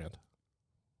Magic Round?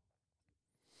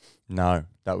 No,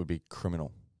 that would be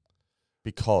criminal.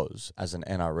 Because as an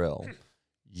NRL,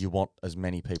 you want as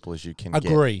many people as you can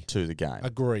get to the game.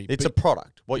 Agree. It's a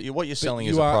product. What you're selling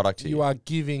is a product here. You are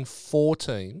giving 4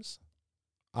 teams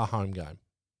a home game.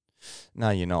 No,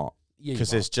 you're not. Yeah,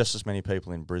 Because there's just as many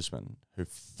people in Brisbane who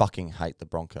fucking hate the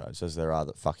Broncos as there are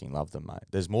that fucking love them, mate.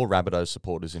 There's more Rabbitohs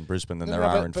supporters in Brisbane than there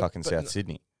are in fucking South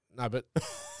Sydney. No, but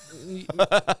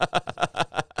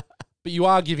but you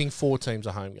are giving 4 teams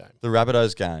a home game. The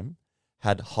Rabbitohs game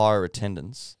had higher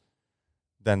attendance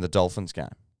than the Dolphins game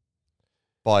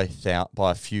by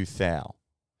a few thou.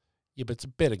 Yeah, but it's a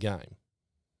better game.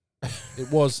 It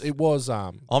was.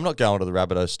 I'm not going to the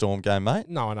Rabbitohs Storm game, mate.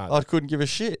 No, I know. I couldn't give a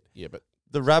shit. Yeah, but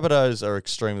The Rabbitohs are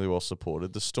extremely well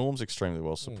supported. The Storm's extremely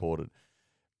well supported.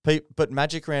 But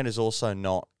Magic Round is also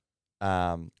not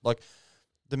like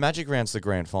the Magic Round's the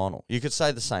grand final. You could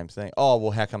say the same thing. Oh,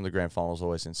 well, how come the grand final's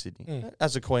always in Sydney?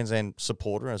 As a Queensland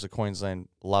supporter, as a Queensland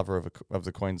lover of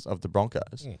the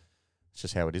Broncos, it's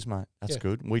just how it is, mate. That's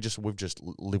good. We've just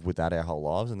lived with that our whole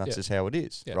lives, and that's just how it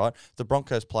is, right? If the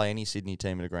Broncos play any Sydney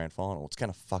team in a grand final, it's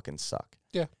going to fucking suck.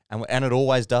 Yeah. And it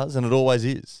always does, and it always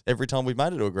is. Every time we've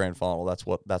made it to a grand final, that's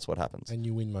what happens. And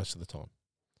you win most of the time.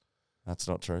 That's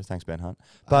not true. Thanks, Ben Hunt.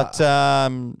 But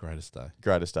Greatest day.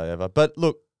 Greatest day ever. But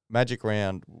look, Magic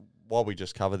Round, while we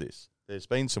just cover this, there's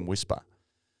been some whisper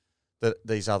that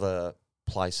these other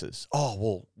places,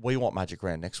 we want Magic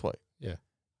Round next week. Yeah.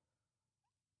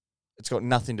 It's got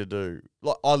nothing to do.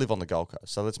 Like, I live on the Gold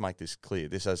Coast, so let's make this clear.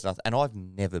 This has nothing, and I've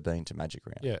never been to Magic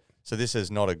Round. Yeah. So this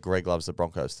is not a Greg loves the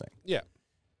Broncos thing. Yeah.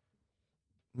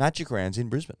 Magic Round's in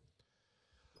Brisbane.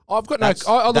 I've got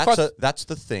that's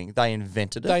the thing. They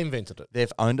invented it. They invented it.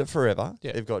 They've owned it forever.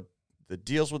 Yeah. They've got the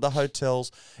deals with the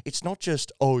hotels. It's not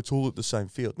just, it's all at the same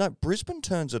field. No, Brisbane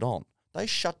turns it on. They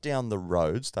shut down the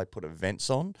roads. They put events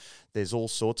on. There's all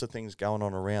sorts of things going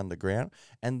on around the ground.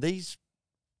 And these,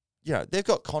 they've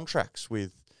got contracts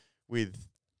with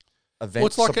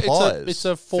event suppliers. It's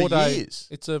a 4-day. Years.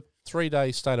 It's a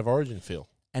 3-day state of origin feel.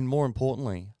 And more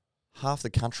importantly, half the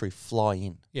country fly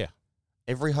in. Yeah.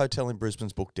 Every hotel in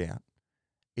Brisbane's booked out.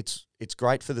 It's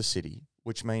great for the city,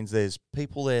 which means there's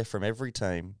people there from every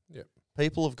team. Yep.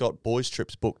 People have got boys'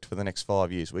 trips booked for the next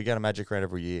 5 years. We go to Magic Round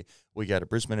every year. We go to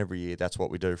Brisbane every year. That's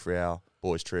what we do for our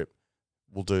boys' trip.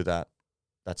 We'll do that.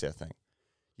 That's our thing.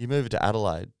 You move it to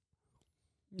Adelaide.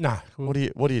 No. What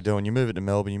are you doing? You move it to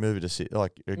Melbourne. You move it to Sydney.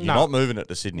 You're not moving it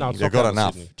to Sydney. No, they've got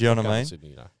enough. Sydney. Do you know what I mean?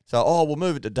 Sydney, no. So, we'll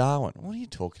move it to Darwin. What are you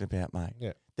talking about, mate?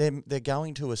 Yeah. They're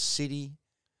going to a city.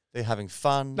 They're having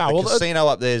fun. No, the casino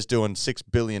up there is doing $6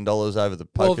 billion over the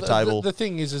poker table. The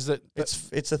thing is that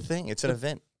it's a thing. It's an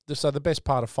event. So the best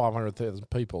part of 500,000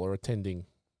 people are attending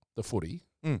the footy,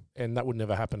 and that would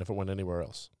never happen if it went anywhere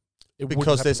else.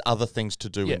 Because there's other things to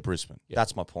do in Brisbane. Yeah.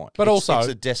 That's my point. But it's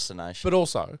a destination. But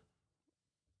also,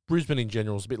 Brisbane in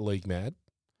general is a bit league mad.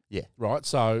 Yeah. Right?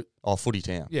 So... footy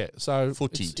town. Yeah. So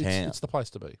town. It's the place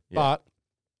to be. Yeah. But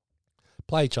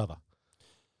play each other.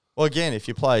 Well, again, if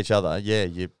you play each other,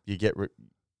 you get...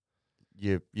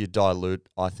 you dilute,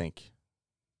 I think.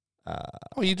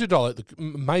 You do dilute.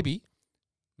 Maybe.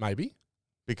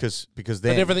 Because then...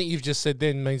 But everything you've just said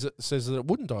then says that it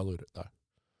wouldn't dilute it, though.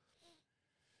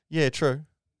 Yeah, true.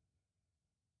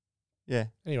 Yeah.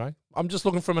 Anyway, I'm just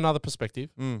looking from another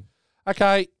perspective.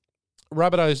 Okay,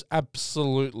 Rabbitohs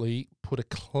absolutely put a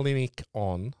clinic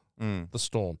on the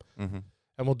Storm. Mm-hmm.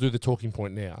 And we'll do the talking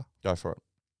point now. Go for it.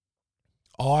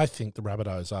 I think the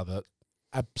Rabbitohs are the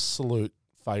absolute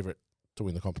favourite to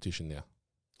win the competition now.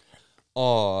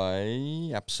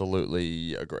 I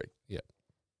absolutely agree. Yeah.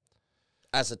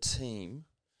 As a team,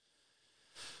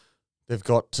 they've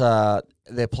got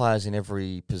their players in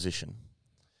every position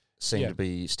seem to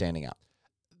be standing up.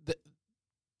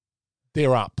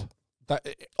 They're up.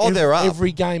 They're up.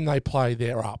 Every game they play,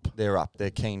 they're up. They're up. They're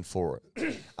keen for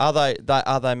it. Are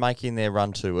they making their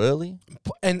run too early?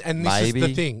 And maybe, this is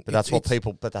the thing.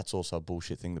 But But that's also a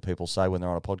bullshit thing that people say when they're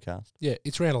on a podcast. Yeah,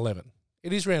 it's round 11.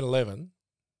 It is round 11.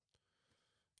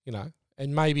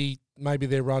 And maybe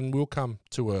their run will come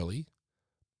too early.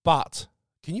 But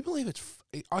can you believe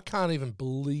I can't even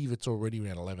believe it's already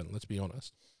round 11. Let's be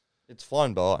honest. It's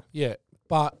flown by. Yeah,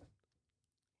 but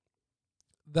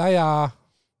they are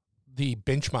the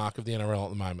benchmark of the NRL at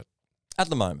the moment. At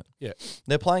the moment. Yeah.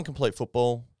 They're playing complete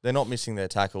football. They're not missing their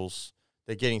tackles.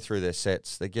 They're getting through their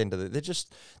sets. They're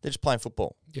just playing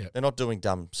football. Yeah. They're not doing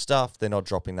dumb stuff. They're not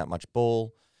dropping that much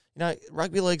ball.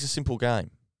 Rugby league's a simple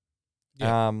game.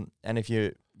 Yeah. And if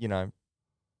you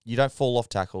don't fall off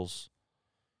tackles,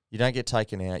 you don't get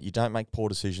taken out, you don't make poor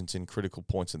decisions in critical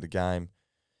points of the game,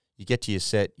 you get to your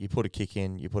set, you put a kick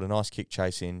in, you put a nice kick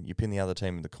chase in, you pin the other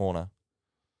team in the corner,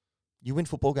 you win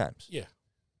football games. Yeah.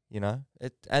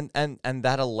 And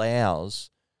that allows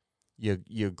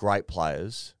your great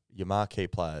players, your marquee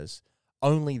players,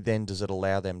 only then does it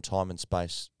allow them time and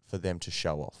space for them to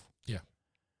show off. Yeah.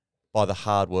 By the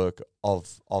hard work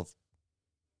of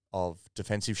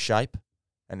defensive shape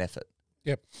and effort.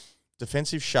 Yep.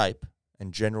 Defensive shape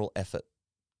and general effort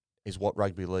is what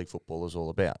rugby league football is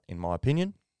all about, in my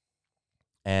opinion.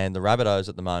 And the Rabbitohs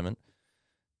at the moment,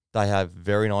 they have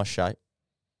very nice shape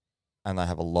and they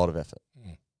have a lot of effort.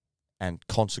 Mm. And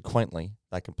consequently,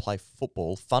 they can play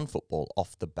football, fun football,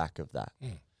 off the back of that.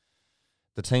 Mm.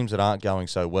 The teams that aren't going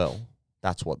so well,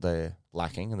 that's what they're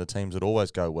lacking. And the teams that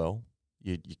always go well,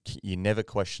 you never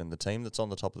question the team that's on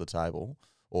the top of the table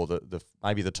or the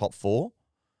maybe the top four.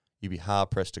 You'd be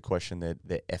hard-pressed to question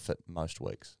their effort most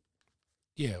weeks.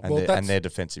 Yeah, and their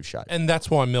defensive shape. And that's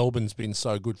why Melbourne's been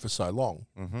so good for so long,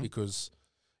 because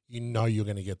you're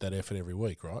going to get that effort every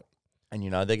week, right? And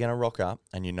they're going to rock up,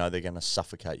 and they're going to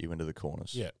suffocate you into the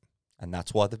corners. Yeah. And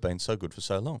that's why they've been so good for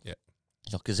so long. Yeah.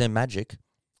 It's not because they're magic.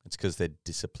 It's because they're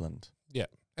disciplined. Yeah.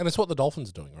 And it's what the Dolphins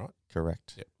are doing, right?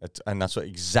 Correct. Yeah. And that's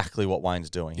exactly what Wayne's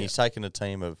doing. Yeah. He's taken a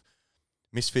team of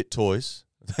misfit toys,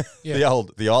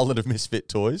 the island of misfit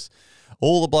toys,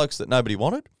 all the blokes that nobody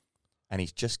wanted, and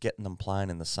he's just getting them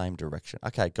playing in the same direction.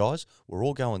 Okay, guys, we're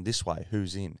all going this way.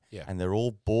 Who's in? Yeah. And they're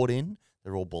all bought in.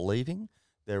 They're all believing.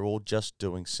 They're all just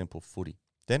doing simple footy.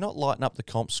 They're not lighting up the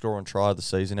comp score and try of the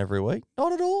season every week.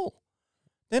 Not at all.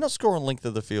 They're not scoring length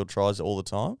of the field tries all the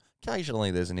time. Occasionally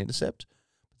there's an intercept.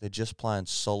 But they're just playing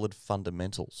solid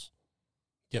fundamentals.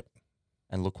 Yep.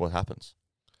 And look what happens.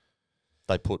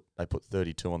 They put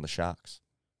 32 on the Sharks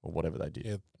or whatever they did.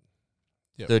 Yeah.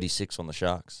 Yep. 36 on the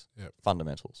Sharks. Yep.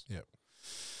 Fundamentals. Yep.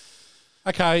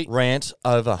 Okay. Rant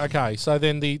over. Okay. So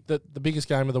then the biggest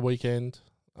game of the weekend.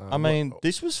 I mean,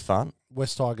 this was fun.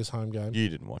 West Tigers home game. You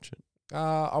didn't watch it.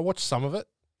 I watched some of it.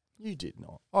 You did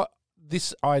not. Well,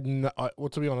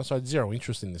 to be honest, I had zero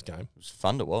interest in this game. It was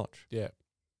fun to watch. Yeah.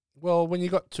 Well, when you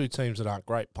got two teams that aren't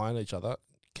great playing each other, it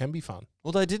can be fun.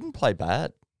 Well, they didn't play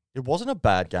bad. It wasn't a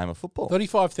bad game of football.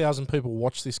 35,000 people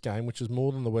watched this game, which is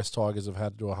more than the West Tigers have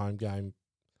had to do a home game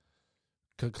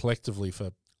collectively for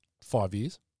 5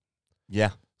 years.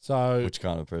 Yeah. So, which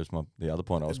kind of proves the other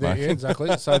point I was yeah, making.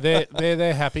 exactly. So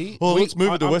they're happy. Well, let's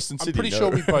move it to Western Sydney.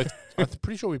 I'm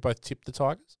pretty sure we both tipped the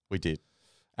Tigers. We did,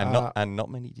 and not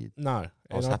many did. No,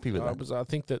 I was happy with that. I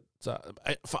think that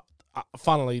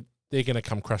funnily they're going to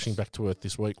come crashing back to earth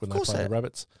this week when they play the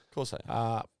Rabbits. Of course they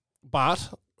are.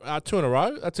 But 2 in a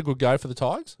row, that's a good go for the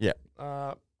Tigers. Yeah.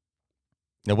 Now,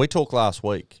 we talked last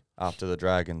week after the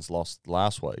Dragons lost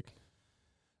last week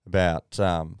about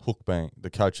Hook being the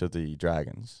coach of the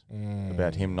Dragons,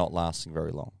 about him not lasting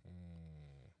very long.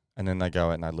 And then they go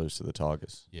out and they lose to the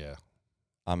Tigers. Yeah.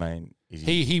 I mean,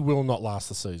 he will not last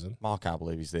the season. I can't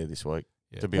believe he's there this week,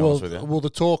 to be honest with you. Well, the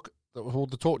talk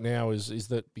now is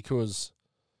that because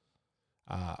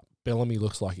Bellamy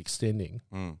looks like extending,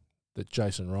 that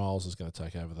Jason Riles is going to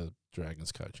take over the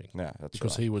Dragons coaching. Yeah, that's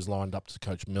because he was lined up to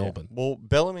coach Melbourne. Yeah. Well,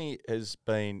 Bellamy has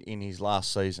been in his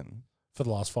last season for the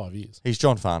last 5 years. He's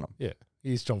John Farnham. Yeah,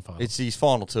 he's John Farnham. It's his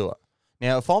final tour.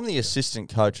 Now, if I'm the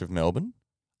assistant coach of Melbourne,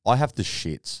 I have the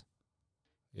shits.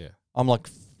 Yeah. I'm like,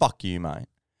 fuck you, mate.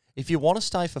 If you want to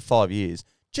stay for 5 years,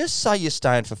 just say you're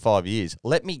staying for 5 years.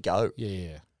 Let me go.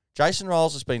 Yeah. Jason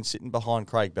Riles has been sitting behind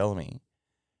Craig Bellamy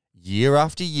year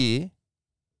after year.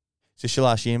 Is this your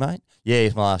last year, mate? Yeah,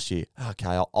 it's my last year.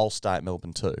 Okay, I'll stay at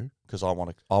Melbourne too because I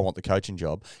want the coaching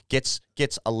job. Gets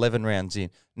 11 rounds in.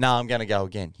 No, I'm going to go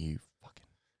again. You fucking.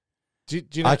 Do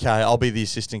you know? Okay, I'll be the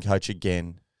assistant coach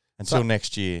again until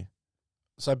next year.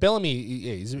 So Bellamy,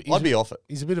 he's I'd be off it.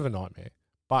 He's a bit of a nightmare,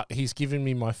 but he's given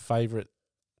me my favourite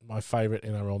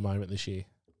NRL moment this year.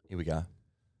 Here we go.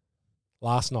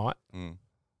 Last night,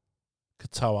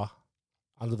 Katoa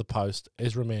under the post.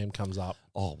 Ezra Mam comes up.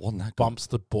 Oh, wasn't that good? Bumps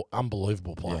the ball.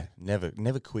 Unbelievable play. Yeah,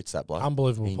 never quits that bloke.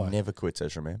 Unbelievable play. He never quits,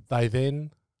 Ezra Mam. They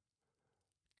then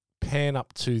pan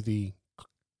up to the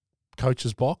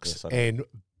coach's box and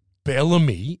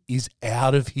Bellamy is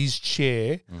out of his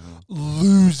chair,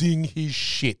 losing his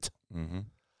shit. Mm-hmm.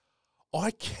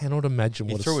 I cannot imagine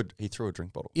he threw a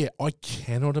drink bottle. Yeah, I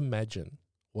cannot imagine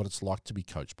what it's like to be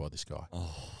coached by this guy.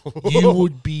 Oh. You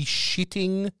would be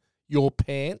shitting your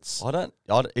pants.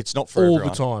 It's not for everyone. All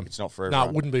the time. It's not for everyone. No,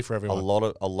 it wouldn't be for everyone.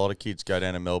 A lot of kids go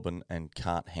down to Melbourne and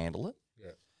can't handle it.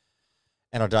 Yeah.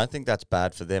 And I don't think that's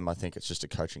bad for them. I think it's just a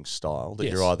coaching style that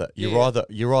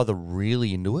you're either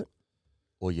really into it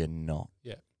or you're not.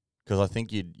 Yeah. Because I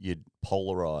think you'd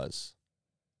polarize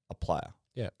a player.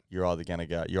 Yeah. You're either going to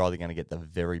get the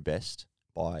very best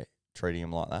by treating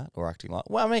him like that or acting like.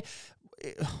 Well, I mean,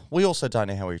 we also don't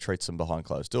know how he treats them behind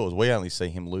closed doors. We only see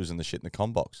him losing the shit in the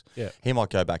comm box. Yeah. He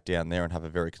might go back down there and have a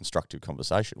very constructive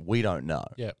conversation. We don't know.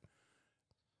 Yeah.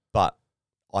 But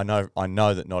I know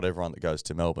that not everyone that goes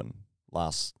to Melbourne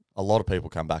lasts. A lot of people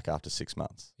come back after 6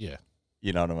 months. Yeah.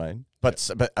 You know what I mean? But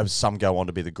some go on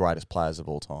to be the greatest players of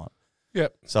all time.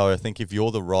 Yep. So I think if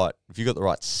you've got the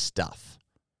right stuff,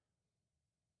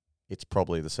 it's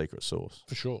probably the secret sauce.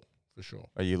 For sure.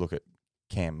 Or you look at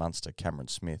Cam Munster, Cameron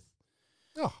Smith,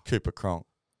 Cooper Cronk,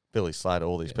 Billy Slater,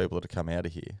 all these people that have come out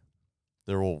of here.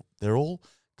 They're all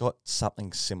got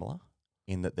something similar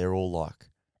in that they're all like,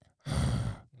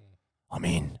 I'm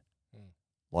in.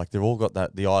 Like they've all got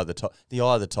that the eye of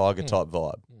the tiger type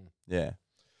vibe. Yeah.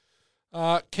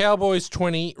 Cowboys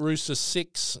 20, Roosters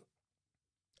 6,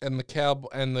 and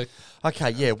the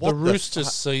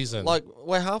Roosters season. Like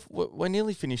we're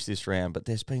nearly finished this round, but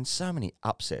there's been so many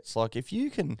upsets. Like if you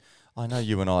can, I know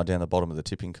you and I are down the bottom of the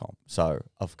tipping comp, so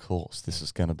of course this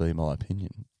is going to be my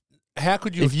opinion. How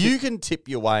could you? If you can tip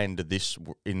your way into this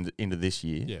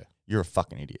year, you're a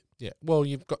fucking idiot. Yeah. Well,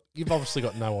 you've obviously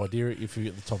got no idea if you're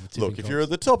at the top of the tipping. Look, if you're at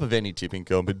the top of any tipping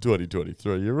comp in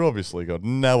 2023, you've obviously got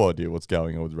no idea what's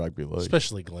going on with rugby league.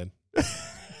 Especially Glenn.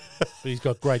 But he's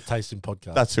got great taste in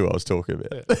podcasts. That's who I was talking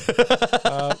about.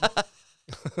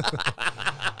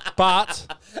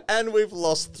 But and we've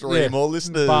lost 3 more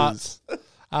listeners.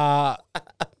 But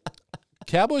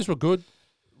Cowboys were good.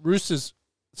 Roosters,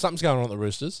 something's going on at the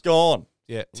Roosters. Gone.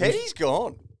 Yeah. Teddy's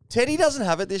gone. Teddy doesn't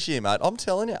have it this year, mate. I'm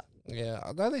telling you. Yeah,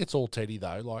 I don't think it's all Teddy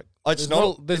though. Like, there's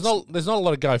not a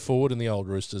lot of go forward in the old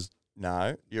Roosters.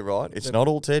 No, you're right. It's not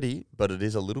all Teddy, but it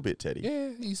is a little bit Teddy. Yeah,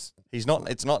 he's not.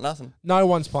 It's not nothing. No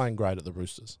one's playing great at the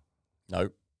Roosters.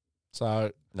 Nope.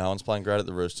 So No one's playing great at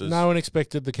the Roosters. no one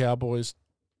expected the Cowboys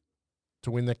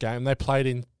to win that game. They played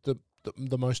in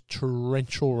the most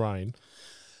torrential rain.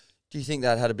 Do you think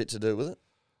that had a bit to do with it?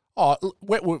 Oh,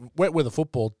 wet weather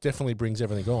football definitely brings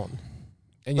everything on.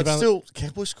 And But still,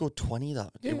 Cowboys scored 20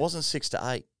 though. Yeah. It wasn't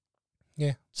 6-8.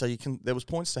 Yeah. So there was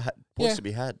points to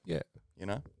be had. Yeah. You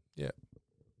know.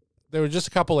 There were just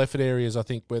a couple effort areas, I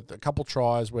think, with a couple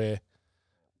tries where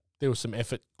there was some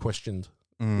effort questioned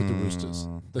with the Roosters.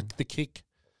 The kick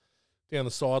down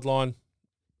the sideline,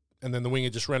 and then the winger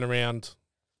just ran around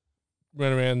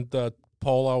the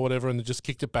pole or whatever, and they just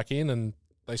kicked it back in, and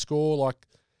they score. Like,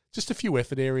 just a few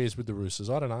effort areas with the Roosters.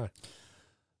 I don't know.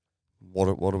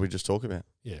 What did we just talk about?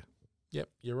 Yeah. Yep,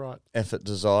 you're right. Effort,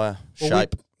 desire, Well,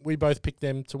 shape. We both picked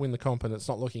them to win the comp, and it's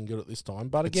not looking good at this time.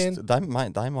 But again, They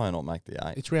might not make the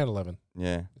 8. it's round 11.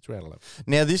 Yeah. It's round 11.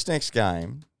 Now, this next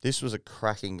game, this was a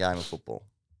cracking game of football.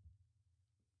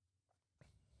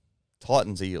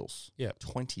 Titans Eels. Yep.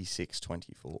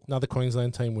 26-24. Another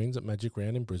Queensland team wins at Magic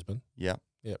Round in Brisbane. Yeah.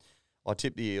 Yep. I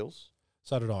tipped the Eels.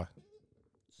 So did I.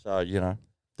 So,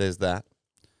 there's that.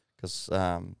 Because,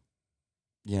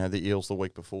 the Eels the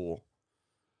week before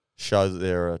show that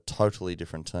they're a totally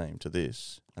different team to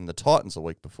this. And the Titans the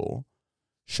week before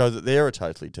show that they're a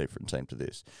totally different team to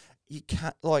this. You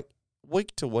can't,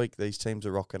 week to week, these teams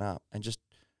are rocking up. And just,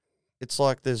 it's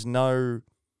like there's no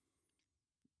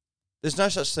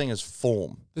such thing as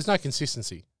form. There's no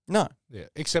consistency. No. Yeah,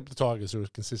 except the Tigers, who are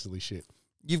consistently shit.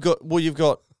 You've got the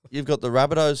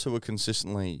Rabbitohs who are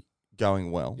consistently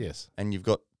going well. Yes. And you've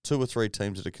got 2 or 3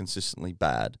 teams that are consistently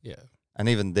bad. Yeah. And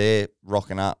even they're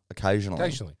rocking up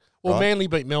occasionally. Well, Right? Manly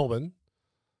beat Melbourne,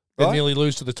 then Right? nearly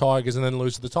lose to the Tigers, and then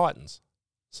lose to the Titans.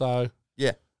 So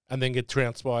Yeah. and then get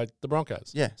trounced by the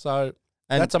Broncos. Yeah. So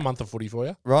And that's a month of footy for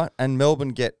you. right? And Melbourne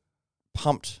get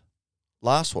pumped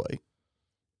last week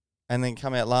and then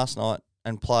come out last night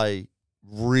and play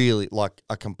really like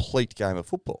a complete game of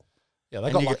football. Yeah, they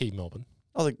And got you lucky, Melbourne.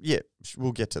 I think,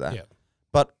 we'll get to that. Yeah.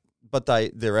 But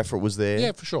their effort was there.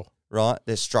 Yeah, for sure. Right?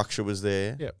 Their structure was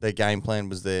there. Yeah. Their game plan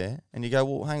was there. And you go,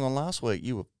 well, hang on, last week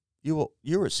you were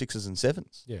at 6s and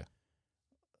 7s. Yeah.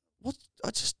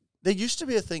 There used to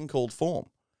be a thing called form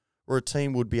where a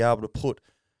team would be able to put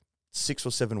 6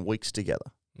 or 7 weeks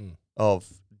together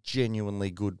of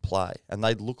genuinely good play, and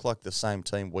they'd look like the same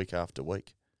team week after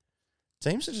week.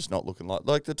 Teams are just not looking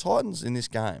like the Titans in this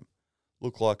game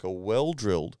look like a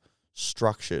well-drilled,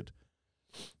 structured,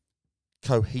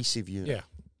 cohesive unit. Yeah.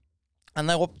 And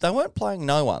they weren't playing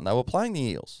no one. They were playing the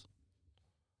Eels,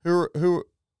 who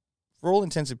for all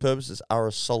intents and purposes are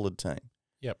a solid team.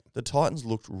 Yep. The Titans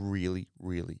looked really,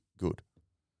 really good.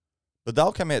 But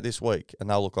they'll come out this week and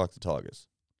they'll look like the Tigers.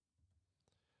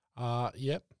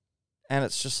 Yep. And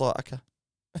it's just like, okay.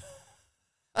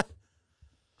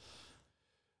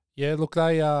 Yeah, look,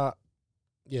 they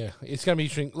it's going to be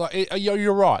interesting. Like,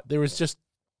 you're right. There is just,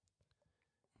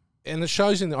 and it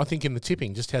shows I think in the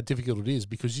tipping just how difficult it is,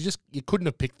 because you couldn't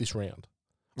have picked this round.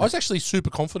 I was actually super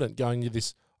confident going into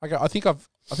this. I think I'm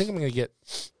going to get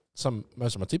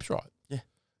most of my tips right. Yeah.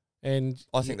 And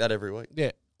I think that every week.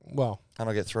 Yeah. Well. And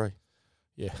I get 3.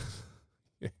 Yeah.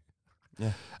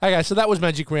 Yeah. Okay, so that was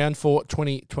Magic Round for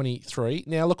 2023.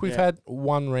 Now, look, we've Yeah. had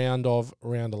one round of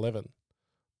Round 11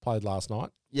 played last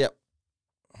night. Yep.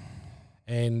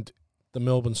 And the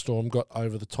Melbourne Storm got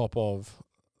over the top of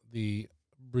the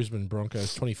Brisbane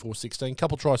Broncos 24-16.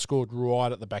 Couple tries scored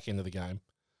right at the back end of the game,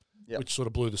 which sort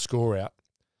of blew the score out.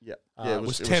 Yep. It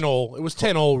was 10-all. It was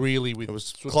 10-all, really, with it was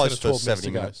sort of close 10 or for 12 minutes 70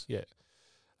 to go. minutes.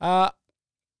 Yeah.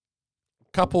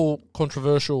 Couple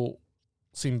controversial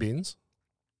sin bins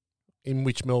in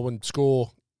which Melbourne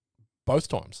score both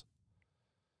times.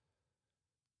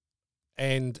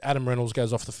 And Adam Reynolds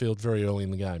goes off the field very early in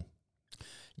the game.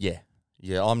 Yeah.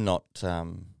 Yeah, I'm not...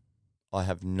 I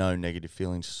have no negative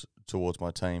feelings towards my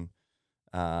team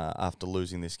after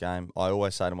losing this game. I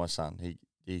always say to my son,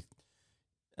 he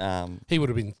would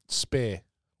have been spare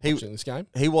watching this game.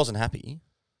 He wasn't happy,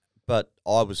 but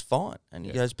I was fine. And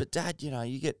he Yeah. goes, but Dad,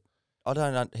 you get... I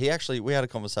don't know. We had a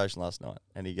conversation last night,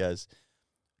 and he goes,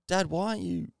 Dad, why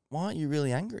aren't you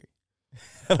really angry?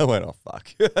 And I went, oh, fuck.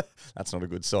 That's not a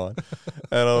good sign.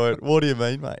 And I went, what do you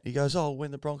mean, mate? He goes, oh, when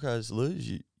the Broncos lose,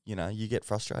 you get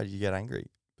frustrated, you get angry,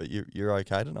 but you're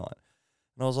okay tonight.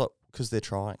 And I was like, because they're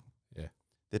trying. Yeah.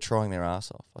 They're trying their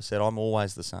ass off. I said, I'm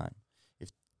always the same.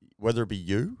 Whether it be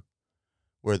you,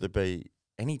 whether it be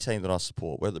any team that I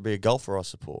support, whether it be a golfer I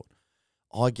support,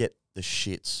 I get the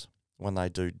shits when they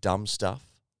do dumb stuff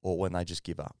or when they just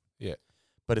give up. Yeah.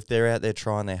 But if they're out there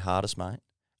trying their hardest, mate,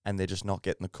 and they're just not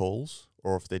getting the calls,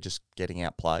 or if they're just getting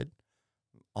outplayed,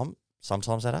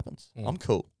 sometimes that happens. I'm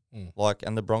cool. Like,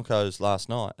 and the Broncos last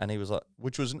night, and he was like,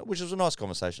 which was a nice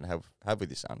conversation to have with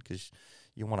your son, because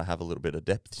you want to have a little bit of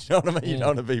depth. You know what I mean? You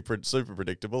don't want to be super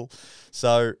predictable.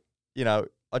 So, you know,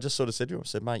 I just sort of said to him, I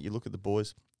said, mate, you look at the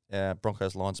boys.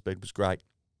 Broncos line speed was great.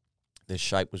 Their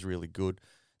shape was really good.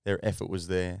 Their effort was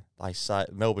there. They say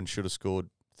Melbourne should have scored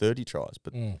 30 tries,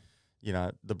 but you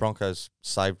know, the Broncos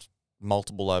saved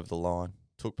multiple over the line,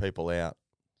 took people out.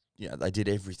 You know, they did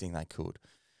everything they could.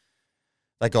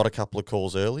 They got a couple of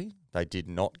calls early. They did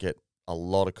not get a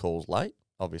lot of calls late.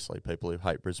 Obviously, people who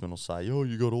hate Brisbane will say, "Oh,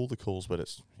 you got all the calls," but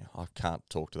it's I can't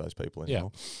talk to those people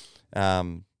anymore.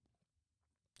 Yeah.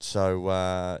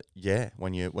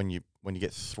 When you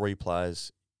get 3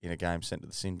 players in a game sent to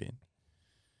the sin bin,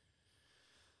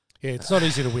 it's not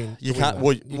easy to win. You can't.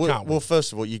 Well,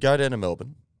 first of all, you go down to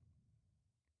Melbourne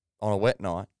on a wet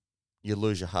night. You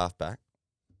lose your halfback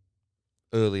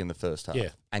early in the first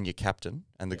half, and your captain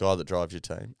and the guy that drives your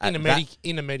team in a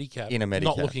Medicab,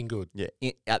 not looking good. Yeah,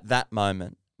 at that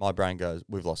moment, my brain goes,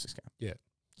 "We've lost this game." Yeah,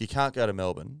 you can't go to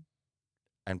Melbourne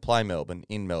and play Melbourne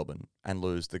in Melbourne and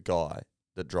lose the guy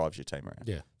that drives your team around.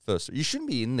 Yeah, first, you shouldn't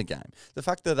be in the game. The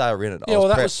fact that they were in it, that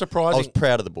was surprising. I was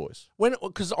proud of the boys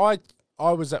because I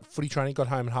was at footy training, got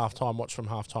home at halftime, watched from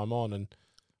halftime on, and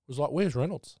was like, "Where's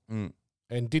Reynolds?" And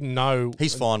didn't know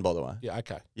he's fine, by the way. Yeah,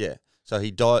 okay, yeah. So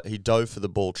he dove for the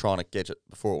ball, trying to get it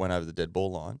before it went over the dead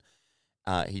ball line.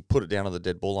 He put it down on the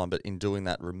dead ball line, but in doing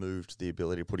that, removed the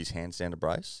ability to put his hands down to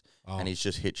brace, and he's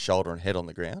just hit shoulder and head on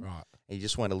the ground. Right. He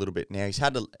just went a little bit. Now he's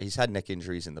had neck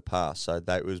injuries in the past, so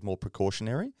it was more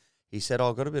precautionary. He said,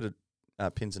 "I've got a bit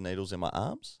of pins and needles in my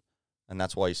arms," and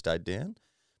that's why he stayed down.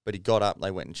 But he got up.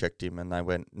 They went and checked him, and they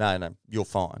went, "No, you're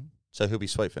fine." So he'll be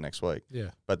sweet for next week.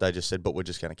 Yeah. But they just said, "But we're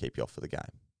just going to keep you off for the game."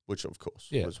 Which, of course,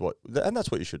 was and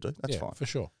that's what you should do. That's fine. For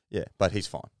sure. Yeah, but he's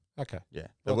fine. Okay. Yeah.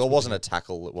 Well, it wasn't a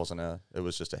tackle. It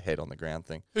was just a head on the ground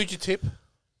thing. Who'd you tip?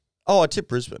 Oh, I tipped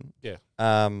Brisbane. Yeah.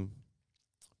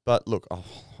 But look,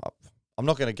 I'm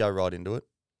not going to go right into it,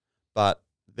 but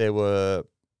there were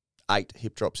 8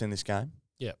 hip drops in this game.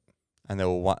 Yeah. And there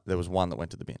was one that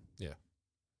went to the bin. Yeah.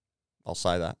 I'll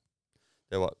say that.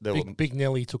 Big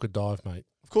Nelly took a dive, mate.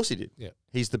 Of course he did. Yeah.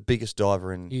 He's the biggest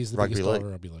diver in rugby league.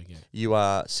 Rugby league, yeah. You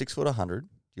are 6 foot 100.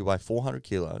 You weigh 400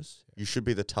 kilos. Yeah. You should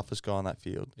be the toughest guy on that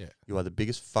field. Yeah. You are the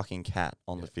biggest fucking cat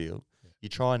on the field. Yeah. You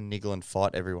try and niggle and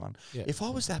fight everyone. Yeah. If I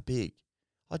was that big,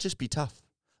 I'd just be tough.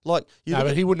 Like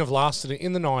but he wouldn't have lasted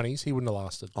in the 90s. He wouldn't have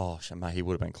lasted. Oh, mate, he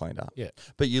would have been cleaned up. Yeah.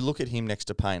 But you look at him next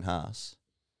to Payne Haas,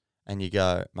 and you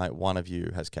go, mate, one of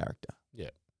you has character. Yeah.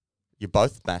 You're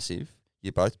both massive.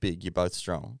 You're both big. You're both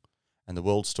strong. And the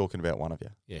world's talking about one of you.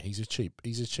 Yeah, he's a cheap.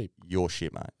 You're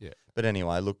shit, mate. Yeah. But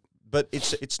anyway, look,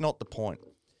 it's not the point.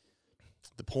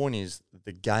 The point is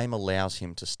the game allows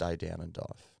him to stay down and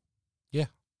dive. Yeah.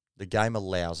 The game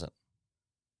allows it.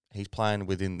 He's playing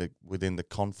within the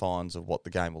confines of what the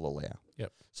game will allow.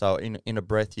 Yep. So in a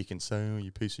breath you can say, "Oh,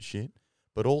 you piece of shit,"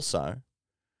 but also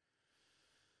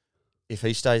if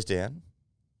he stays down,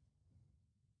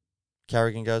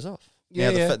 Carrigan goes off.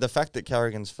 Yeah. Now the fact that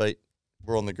Carrigan's feet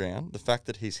were on the ground, the fact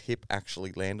that his hip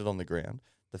actually landed on the ground,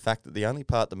 the fact that the only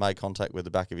part that made contact with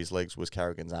the back of his legs was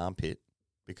Carrigan's armpit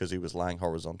because he was laying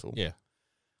horizontal,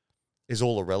 is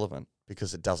all irrelevant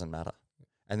because it doesn't matter.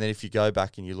 And then if you go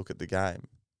back and you look at the game,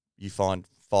 you find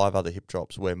 5 other hip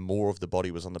drops where more of the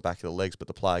body was on the back of the legs, but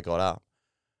the player got up.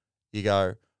 You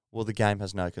go, well, the game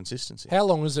has no consistency. How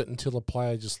long is it until a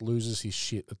player just loses his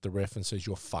shit at the ref and says,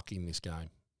 "You're fucking this game"?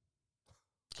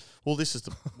 Well, this is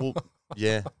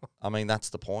yeah. I mean, that's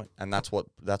the point, and that's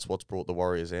what's brought the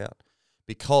Warriors out,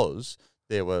 because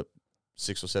there were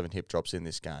 6 or 7 hip drops in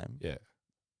this game. Yeah,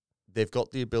 they've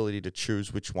got the ability to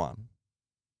choose which one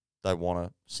they want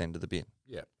to send to the bin.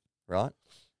 Yeah, right.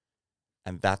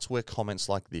 And that's where comments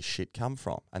like this shit come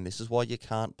from, and this is why you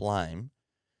can't blame,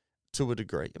 to a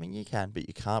degree. I mean, you can, but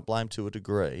you can't blame to a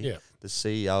degree the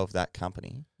CEO of that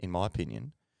company, in my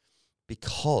opinion,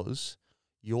 because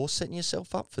you're setting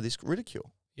yourself up for this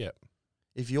ridicule. Yeah.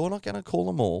 If you're not going to call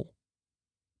them all,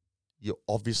 you're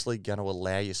obviously going to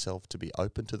allow yourself to be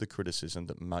open to the criticism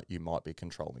that you might be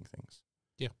controlling things.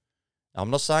 Yeah. I'm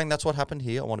not saying that's what happened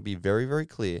here. I want to be very, very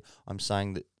clear. I'm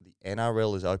saying that the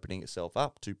NRL is opening itself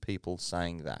up to people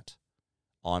saying that.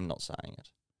 I'm not saying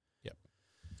it. Yep.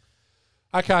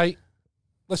 Okay,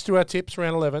 let's do our tips,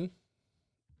 round 11.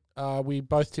 We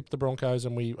both tipped the Broncos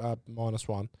and we are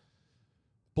 -1.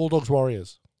 Bulldogs,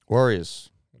 Warriors. Warriors.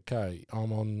 Okay,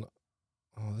 I'm on.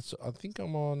 I think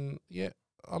I'm on. Yeah,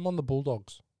 I'm on the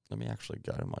Bulldogs. Let me actually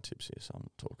go to my tips here, so I'm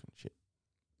not talking shit.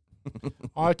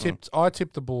 I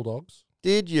tipped the Bulldogs.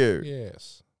 Did you?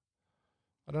 Yes.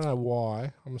 I don't know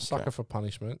why. I'm a sucker for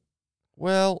punishment.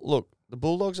 Well, look, The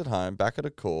Bulldogs at home, back at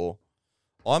a core.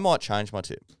 I might change my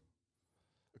tip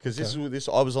because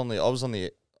I was on the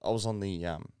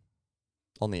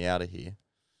outer here.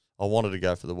 I wanted to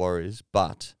go for the Warriors,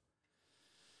 but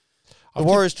the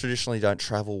Warriors traditionally don't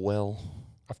travel well.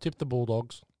 I've tipped the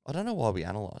Bulldogs. I don't know why we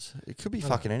analyse. It could be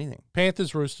fucking anything.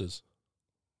 Panthers, Roosters.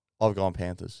 I've gone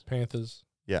Panthers. Panthers.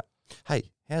 Yeah.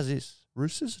 Hey, how's this?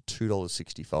 Roosters are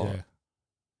 $2.65. Yeah.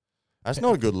 That's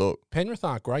not a good look. Penrith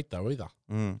aren't great though either.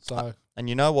 So and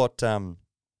you know what?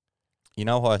 You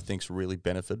know who I think's really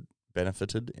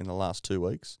benefited in the last 2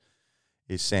 weeks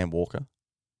is Sam Walker,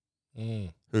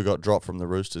 who got dropped from the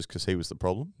Roosters because he was the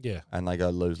problem. Yeah. And they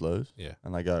go lose. Yeah.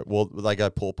 And they go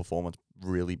poor performance,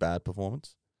 really bad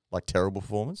performance, like terrible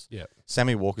performance. Yeah.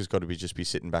 Sammy Walker's got to be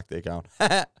sitting back there going,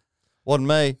 wasn't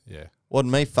me. Yeah.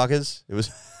 Wasn't me, fuckers. It was.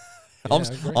 Yeah,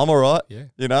 I'm all right. Yeah.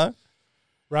 You know.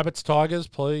 Rabbits, Tigers,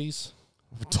 please.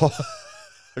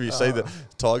 Have you seen the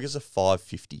Tigers are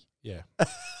 $5.50? Yeah.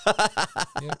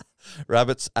 Yeah.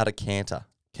 Rabbits at a canter.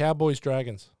 Cowboys,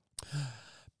 Dragons.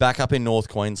 Back up in North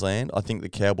Queensland, I think the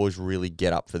Cowboys really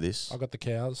get up for this. I got the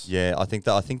Cows. Yeah, I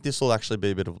think this will actually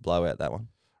be a bit of a blowout, that one.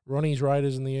 Ronnie's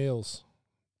Raiders and the Eels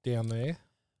down there.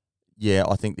 Yeah,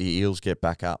 I think the Eels get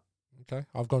back up. Okay,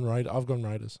 I've gone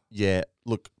Raiders. Yeah,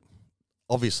 look,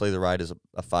 obviously the Raiders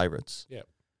are favourites. Yeah.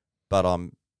 But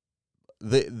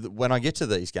when I get to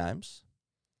these games,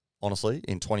 honestly,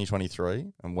 in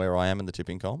 2023 and where I am in the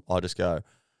tipping comp, I just go,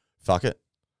 fuck it.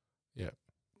 Yeah.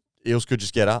 Eels could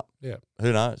just get up. Yeah.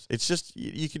 Who knows? It's just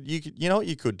you could you know what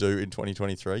you could do in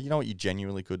 2023? You know what you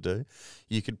genuinely could do?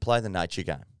 You could play the nature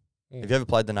game. Have you ever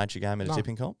played the nature game in a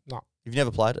tipping comp? No. You've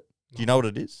never played it? No. Do you know what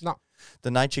it is? No.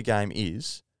 The nature game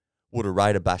is, would a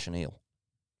raider bash an eel?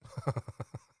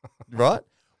 Right?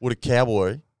 Would a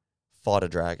cowboy fight a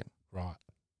dragon? Right.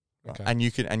 Okay. And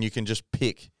you can just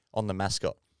pick on the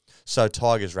mascot. So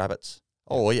tigers, rabbits.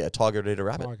 Oh yeah, a tiger would eat a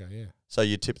rabbit. Tiger, yeah. So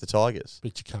you tip the tigers.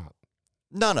 But you can't.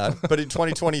 No, but in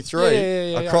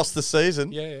 2023, across the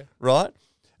season, right?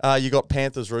 You got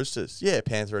Panthers, Roosters. Yeah,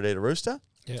 Panther would eat a rooster.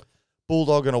 Yeah.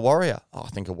 Bulldog and a Warrior. Oh, I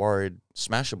think a Warrior would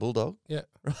smash a Bulldog. Yeah.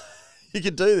 You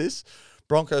could do this.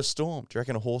 Broncos, Storm. Do you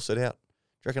reckon a horse it out?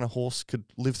 Do you reckon a horse could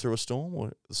live through a storm,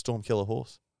 or the storm kill a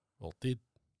horse? Well, it did.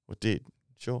 Well, it did,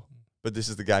 sure. But this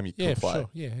is the game you could play. Sure.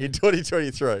 Yeah, in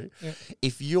 2023. Yeah.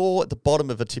 If you're at the bottom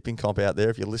of a tipping comp out there,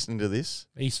 if you're listening to this.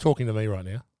 He's talking to me right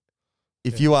now.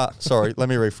 If you are, sorry, let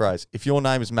me rephrase. If your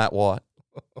name is Matt White,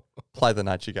 play the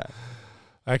nature game.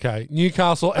 Okay.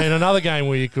 Newcastle and another game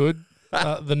where you could.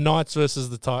 The Knights versus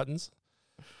the Titans.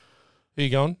 Who you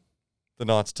going? The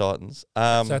Knights Titans.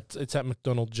 It's at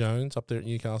McDonald Jones up there at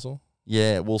Newcastle.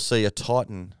 Yeah, we'll see a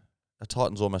Titan. A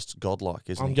Titan's almost godlike,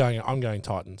 isn't he? I'm going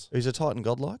Titans. Is a Titan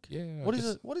godlike? Yeah. What is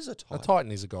it? What is a Titan? A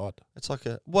Titan is a god. It's like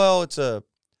it's a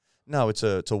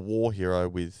war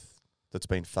hero that's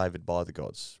been favoured by the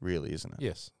gods, really, isn't it?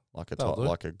 Yes. Like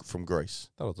a from Greece.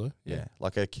 That'll do. Yeah,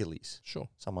 like Achilles. Sure.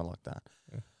 Someone like that.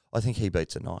 Yeah. I think he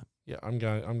beats a knight. Yeah, I'm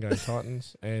going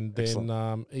Titans, and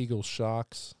then Eagles,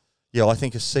 Sharks. Yeah, I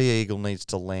think a sea eagle needs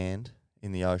to land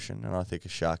in the ocean, and I think a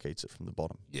shark eats it from the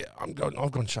bottom. Yeah, I've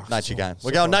gone Sharks. Nature game.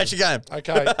 We're going nature game.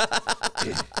 Okay.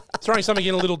 Throwing something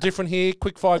in a little different here.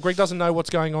 Quick fire. Greg doesn't know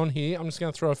what's going on here. I'm just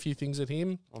going to throw a few things at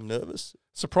him. I'm nervous.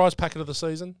 Surprise packet of the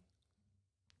season.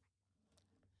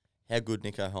 How good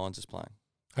Nico Hines is playing.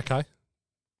 Okay.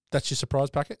 That's your surprise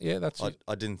packet? Yeah,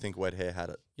 I didn't think Wet Hair had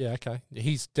it. Yeah, okay.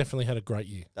 He's definitely had a great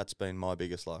year. That's been my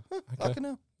biggest low. Okay. Fucking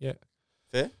hell. Yeah.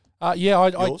 Fair? Yeah,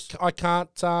 Yours? I can't.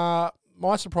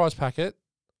 My surprise packet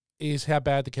is how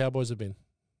bad the Cowboys have been.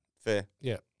 Fair.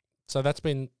 Yeah. So that's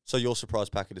been. So your surprise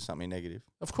packet is something negative?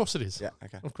 Of course it is. Yeah,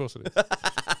 okay. Of course it is.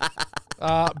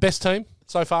 Best team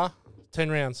so far, 10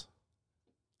 rounds.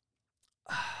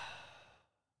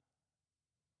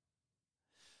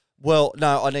 Well,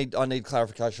 no, I need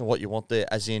clarification on what you want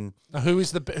there, as in Who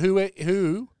has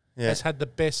had the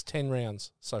best 10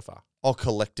 rounds so far? Oh,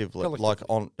 collectively.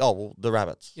 The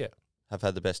Rabbits. Yeah. Have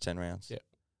had the best 10 rounds. Yeah.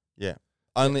 Yeah.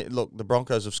 Look, the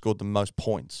Broncos have scored the most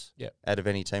points out of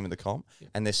any team in the comp,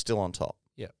 and they're still on top.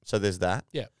 Yeah. So there's that.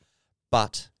 Yeah.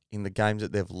 But in the games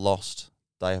that they've lost,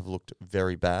 they have looked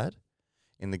very bad.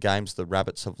 In the games the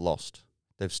Rabbits have lost,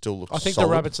 they've still looked solid. I think the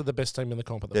Rabbits are the best team in the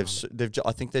comp at the moment.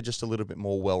 I think they're just a little bit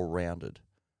more well-rounded.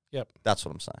 Yep. That's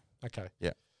what I'm saying. Okay.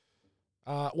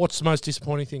 Yeah. What's the most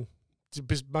disappointing thing?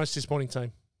 Most disappointing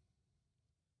team?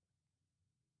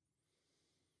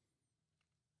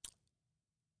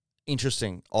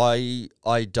 Interesting. I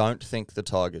don't think the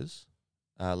Tigers.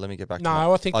 Let me get back to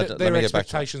I think that their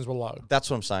expectations were low. That's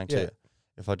what I'm saying to you.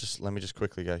 If let me just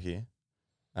quickly go here.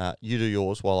 You do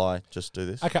yours while I just do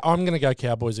this. Okay, I'm going to go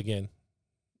Cowboys again.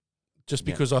 just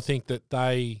because I think that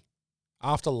they,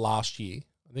 after last year,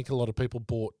 I think a lot of people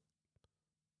bought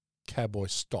Cowboy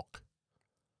stock.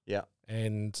 Yeah.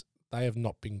 And they have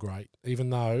not been great, even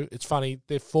though it's funny,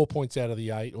 they're 4 points out of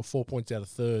the 8 or 4 points out of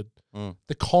third.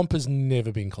 The comp has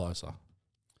never been closer.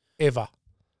 Ever.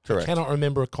 Correct. I cannot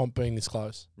remember a comp being this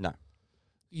close. No.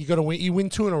 You got to win. You win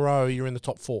 2 in a row, you're in the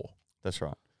top 4. That's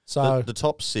right. So the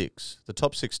top six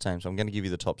teams, I'm going to give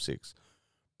you the top 6.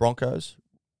 Broncos,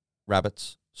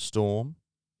 Rabbits, Storm,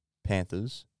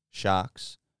 Panthers,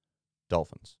 Sharks,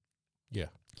 Dolphins. Yeah.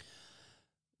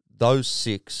 Those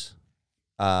 6,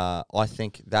 I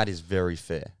think that is very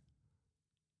fair.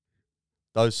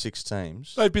 Those 6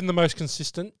 teams they've been the most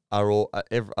consistent. are all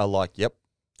are like, yep,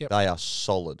 Yep. they are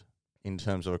solid in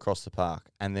terms of across the park.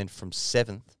 And then from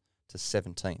 7th to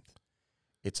 17th,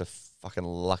 it's a fucking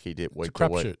lucky dip week to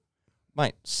week. Crapshoot.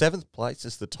 Mate, 7th place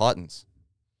is the Titans.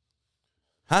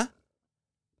 Huh?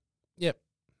 Yep.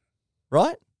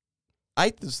 Right?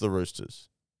 8th is the Roosters.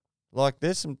 Like,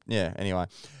 there's some... Yeah, anyway.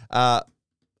 I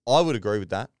would agree with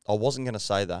that. I wasn't going to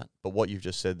say that, but what you've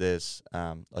just said there's...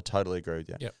 I totally agree with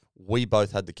you. Yep. We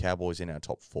both had the Cowboys in our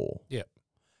top 4. Yep.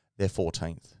 They're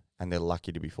 14th, and they're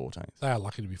lucky to be 14th. They are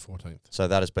lucky to be 14th. So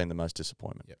that has been the most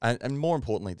disappointment. Yep. And more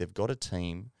importantly, they've got a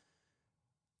team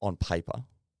on paper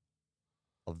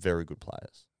of very good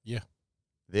players. Yeah.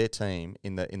 Their team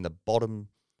in the bottom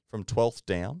from 12th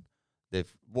down,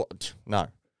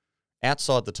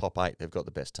 outside the top 8, they've got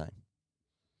the best team.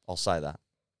 I'll say that.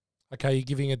 Okay, you're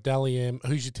giving a Dally M.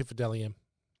 Who's your tip for Dally M?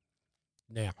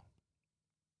 Now.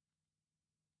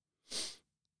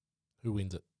 Who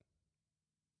wins it?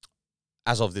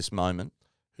 As of this moment,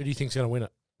 Who do you think's going to win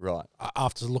it? right.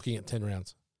 After looking at 10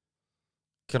 rounds.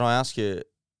 Can I answer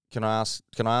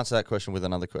that question with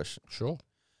another question? Sure.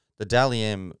 The Dally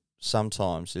M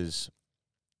sometimes is...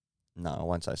 No, I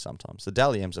won't say sometimes. The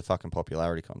Dally M's a fucking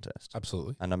popularity contest.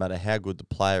 Absolutely. And no matter how good the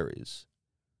player is,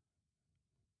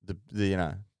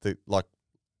 like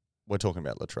we're talking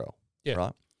about Latrell, Yeah.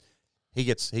 right? He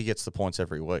gets the points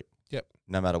every week. Yep.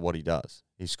 No matter what he does,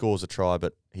 he scores a try,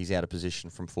 but he's out of position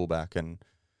from fullback, and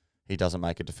he doesn't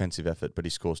make a defensive effort, but he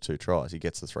scores 2 tries. He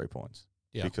gets the 3 points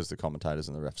because the commentators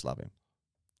and the refs love him.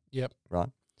 Yep. Right.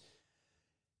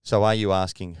 So, are you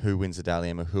asking who wins the Dally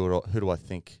M, or who do I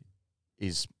think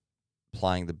is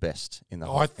playing the best in the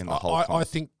whole? I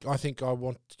think I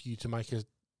want you to make a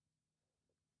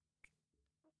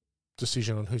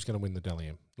decision on who's going to win the Dally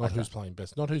M, not who's playing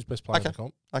best, not who's best player in the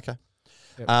comp. Okay.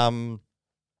 Yep.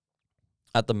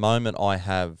 At the moment, I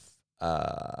have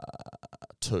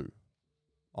 2.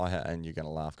 And you're going to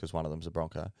laugh because one of them's a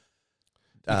Bronco.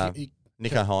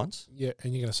 Nico Hines. Yeah,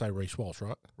 and you're going to say Reece Walsh,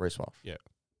 right? Reece Walsh. Yeah.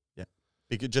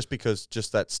 Just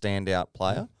that standout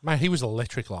player. Mate, he was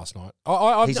electric last night.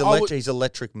 He's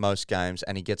electric most games,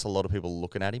 and he gets a lot of people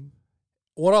looking at him.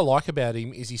 What I like about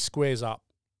him is he squares up.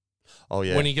 Oh,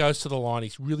 yeah. When he goes to the line,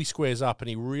 he really squares up and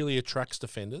he really attracts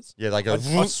defenders. Yeah, they go...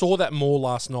 I saw that more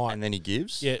last night. And then he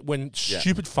gives? Yeah, when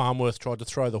stupid Farnworth tried to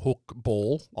throw the hook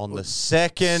ball. On the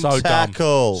second so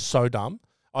tackle. So dumb.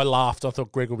 I laughed. I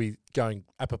thought Greg will be going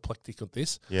apoplectic with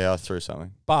this. Yeah, I threw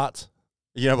something. But...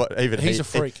 You know what? Even he's a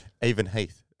freak. Even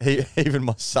Heath. Even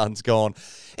my son's gone,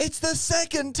 it's the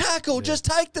second tackle. Yeah. Just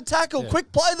take the tackle. Yeah.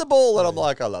 Quick, play the ball. And I'm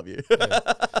like, I love you.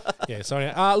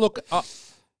 So, look,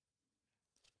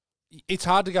 it's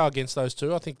hard to go against those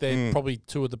two. I think they're probably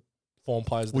 2 of the form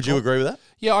players. Would you agree with that?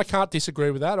 Yeah, I can't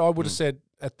disagree with that. I would have said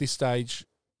at this stage,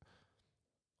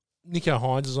 Nico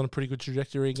Hines is on a pretty good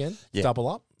trajectory again. Yeah. Double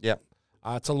up. Yeah.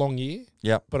 It's a long year.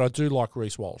 Yeah. But I do like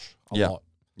Reece Walsh a lot.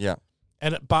 Yeah.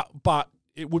 And but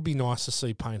it would be nice to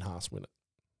see Payne Haas win it.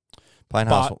 But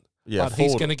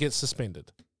he's going to get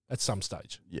suspended at some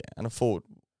stage. Yeah, and a forward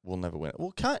will never win it.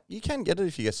 Well, you can get it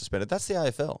if you get suspended. That's the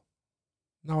AFL.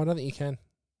 No, I don't think you can.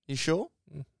 You sure?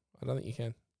 I don't think you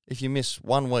can. If you miss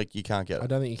 1 week, you can't get it. I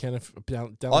don't think you can. If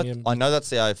I know that's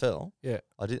the AFL. Yeah.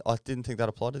 I didn't think that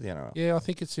applied to the NRL. Yeah, I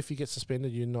think it's if you get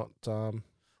suspended, you're not...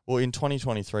 Well, in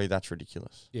 2023, that's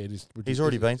ridiculous. Yeah, it is ridiculous. He's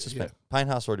already been suspended. Yeah. Payne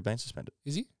Haas already been suspended.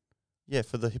 Is he? Yeah,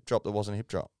 for the hip drop that wasn't a hip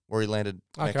drop. Where he landed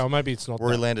well, maybe it's not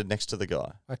where he landed next to the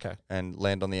guy. Okay. And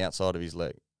land on the outside of his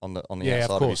leg. On the yeah,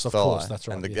 outside of his thigh. Of course, that's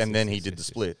right. And then he did the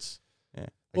splits. Yeah.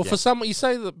 Well, for some, you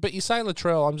say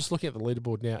Latrell, I'm just looking at the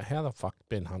leaderboard now. How the fuck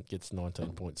Ben Hunt gets 19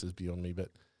 points is beyond me. But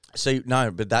see,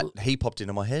 no, but he popped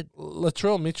into my head.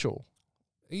 Latrell Mitchell,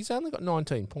 he's only got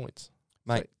 19 points.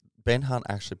 Mate, Ben Hunt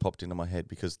actually popped into my head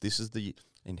because this is the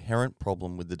inherent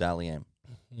problem with the Dally M.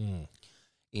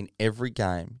 In every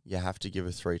game, you have to give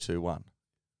a 3-2-1,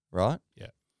 right?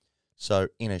 Yeah. So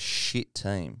in a shit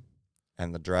team,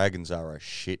 and the Dragons are a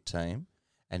shit team,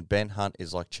 and Ben Hunt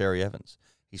is like Cherry Evans.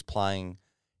 He's playing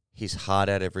his heart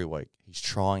out every week. He's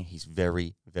trying his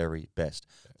very, very best.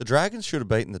 The Dragons should have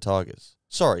beaten the Tigers.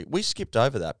 Sorry, we skipped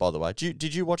over that, by the way.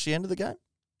 Did you watch the end of the game?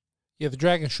 Yeah, the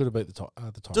Dragons should have beat the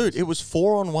Tigers. Dude, it was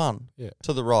 4-on-1 Yeah.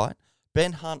 to the right.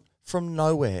 Ben Hunt, from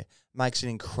nowhere, makes an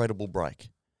incredible break.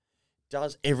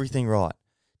 Does everything right.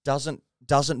 Doesn't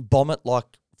bomb it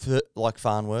like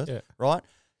Farnworth, right?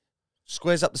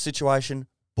 Squares up the situation,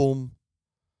 boom,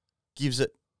 gives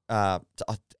it. Did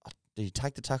he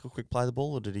take the tackle, quick play the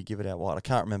ball, or did he give it out wide? I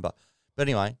can't remember. But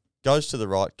anyway, goes to the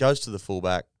right, goes to the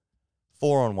fullback,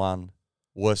 4-on-1,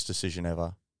 worst decision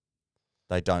ever.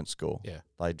 They don't score. Yeah.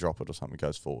 They drop it or something,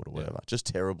 goes forward or whatever. Just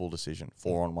terrible decision,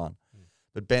 4-on-1.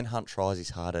 But Ben Hunt tries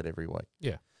his heart out every week.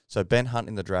 Yeah. So Ben Hunt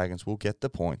in the Dragons will get the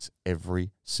points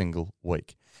every single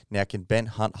week. Now, can Ben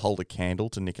Hunt hold a candle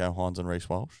to Nicho Hines and Reece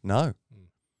Walsh? No.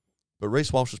 But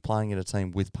Reece Walsh is playing in a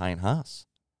team with Payne Haas.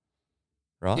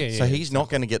 Right? So he's not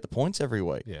going to get the points every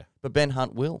week. Yeah. But Ben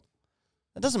Hunt will.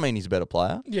 That doesn't mean he's a better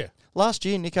player. Yeah. Last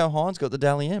year, Nicho Hines got the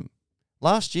Dally M.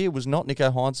 Last year was not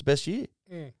Nicho Hines' best year.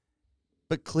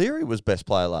 But Cleary was best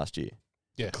player last year.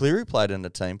 Yeah. Cleary played in a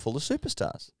team full of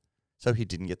superstars. So he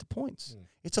didn't get the points.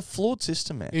 It's a flawed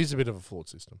system, man. It is a bit of a flawed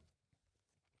system.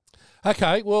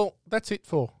 Okay, well, that's it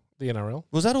for the NRL.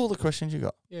 Was that all the questions you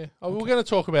got? Yeah. Okay. We're going to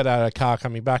talk about our car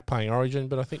coming back, playing Origin,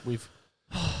 but I think we've...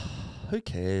 Who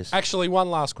cares? Actually,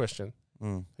 one last question.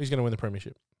 Who's going to win the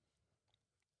premiership?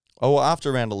 Oh, well,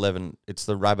 after round 11, it's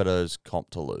the Rabbitohs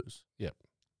comp to lose. Yep.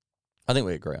 I think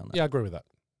we agree on that. Yeah, I agree with that.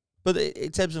 But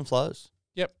it's ebbs and flows.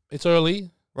 Yep. It's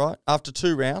early. Right? After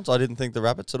 2 rounds, I didn't think the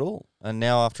Rabbits at all. And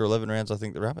now after 11 rounds, I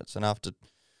think the Rabbits. And after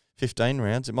 15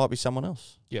 rounds, it might be someone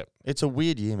else. Yep. It's a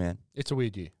weird year, man. It's a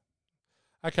weird year.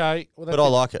 Okay. Well, but I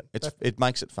like it. It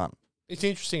makes it fun. It's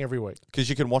interesting every week. Because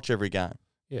you can watch every game.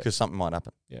 Yeah. Because something might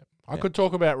happen. Yeah. I could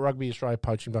talk about Rugby Australia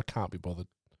poaching, but I can't be bothered.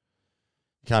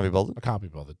 You can't be bothered? I can't be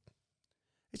bothered.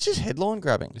 It's just headline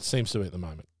grabbing. It seems to be at the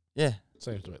moment. Yeah. It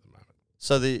seems to be at the moment.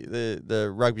 So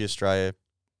the Rugby Australia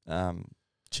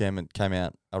chairman came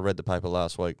out. I read the paper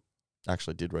last week.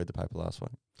 Actually did read the paper last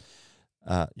week.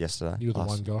 Yesterday. You were the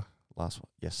one guy?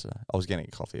 Yesterday. I was getting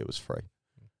a coffee. It was free.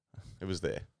 It was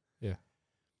there. Yeah.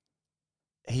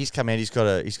 He's come out. He's got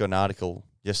an article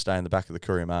yesterday in the back of the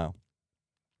Courier Mail.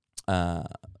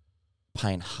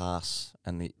 Payne Haas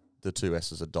and the 2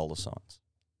 S's are dollar signs.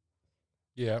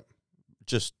 Yeah.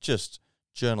 Just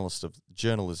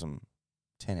journalism,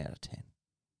 10 out of 10.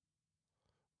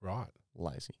 Right.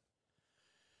 Lazy.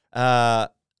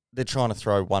 They're trying to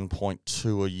throw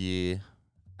 1.2 a year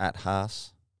at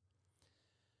Haas,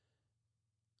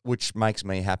 which makes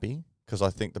me happy because I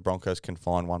think the Broncos can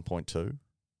find 1.2.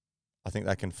 I think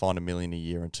they can find $1 million a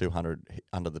year and 200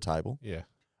 under the table. Yeah.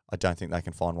 I don't think they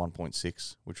can find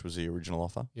 1.6, which was the original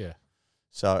offer. Yeah.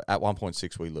 So at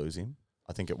 1.6 we lose him.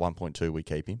 I think at 1.2 we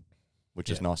keep him, which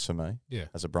is nice for me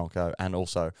as a Bronco. And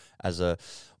also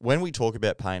when we talk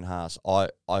about Payne Haas, I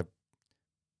like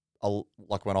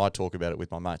when I talk about it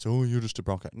with my mates, oh, you're just a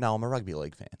Bronco. No, I'm a rugby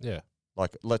league fan. Yeah.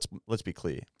 Like, let's be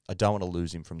clear. I don't want to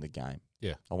lose him from the game.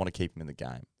 Yeah. I want to keep him in the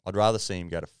game. I'd rather see him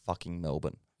go to fucking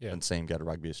Melbourne than see him go to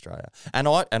Rugby Australia. And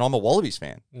I'm a Wallabies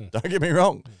fan. Don't get me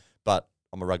wrong. But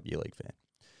I'm a rugby league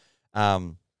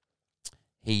fan.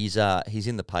 He's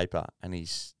in the paper and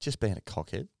he's just being a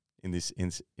cockhead in this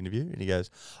interview. And he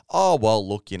goes, oh, well,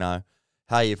 look,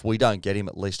 hey, if we don't get him,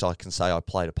 at least I can say I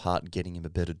played a part in getting him a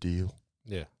better deal.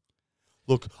 Yeah.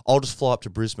 Look, I'll just fly up to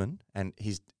Brisbane and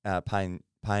his Payne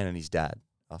and his dad.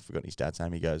 I've forgotten his dad's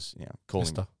name. He goes, call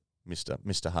him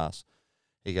Mr. Haas.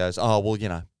 He goes, oh, well,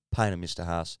 Payne and Mr.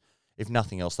 Haas, if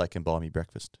nothing else, they can buy me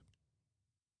breakfast.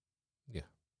 Yeah.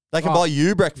 They can buy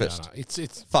you breakfast. No, it's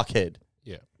fuckhead.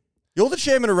 Yeah. You're the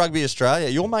chairman of Rugby Australia.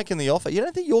 You're making the offer. You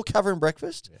don't think you're covering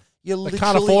breakfast? Yeah. They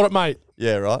can't afford it, mate.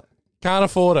 Yeah, right. Can't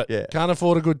afford it. Yeah. Can't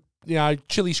afford a good,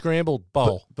 chili scrambled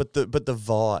bowl. But the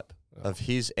vibe of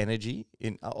his energy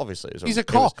in obviously he's a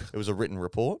cock. It was a written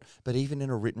report, but even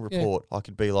in a written report, I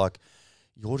could be like,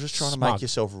 you're just trying to make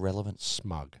yourself relevant.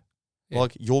 Smug. Yeah.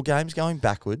 Like your game's going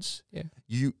backwards. Yeah.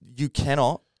 You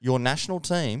cannot. Your national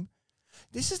team.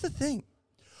 This is the thing.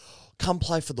 Come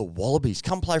play for the Wallabies.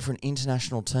 Come play for an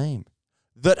international team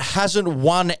that hasn't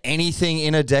won anything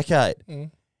in a decade.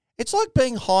 It's like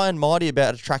being high and mighty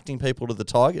about attracting people to the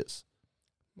Tigers.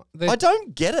 I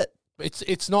don't get it.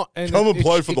 It's not. And Come and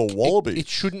play for the Wallabies. It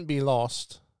shouldn't be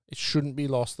lost. It shouldn't be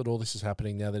lost that all this is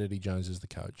happening now that Eddie Jones is the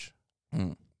coach.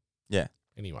 Yeah.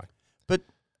 Anyway, but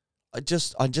I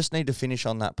just need to finish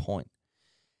on that point.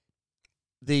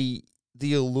 The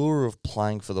allure of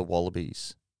playing for the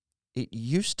Wallabies, it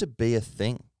used to be a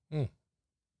thing.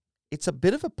 It's a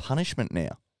bit of a punishment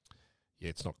now. Yeah,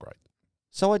 it's not great.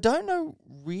 So I don't know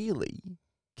really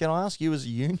can I ask you as a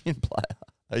union player,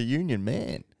 a union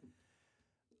man?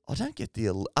 I don't get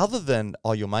other than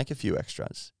you'll make a few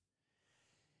extras.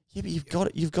 Yeah, but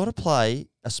you've got to play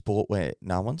a sport where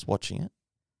no one's watching it.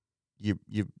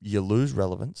 You lose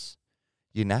relevance.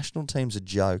 Your national team's a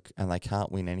joke and they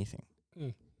can't win anything.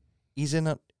 Mm.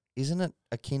 Isn't it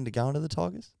akin to going to the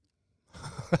Tigers?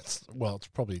 It's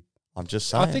probably. I'm just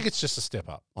saying. I think it's just a step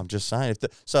up. I'm just saying. If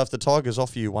the Tigers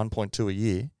offer you 1.2 a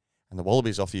year and the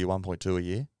Wallabies offer you 1.2 a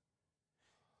year,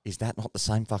 is that not the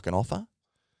same fucking offer?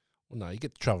 Well, no, you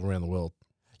get to travel around the world.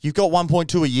 You've got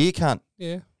 1.2 a year, cunt.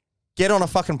 Yeah. Get on a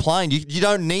fucking plane. You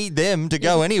don't need them to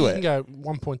go anywhere. You can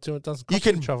go 1.2. It doesn't cost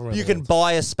you to travel around. You can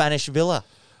buy a Spanish villa.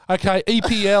 Okay,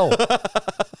 EPL.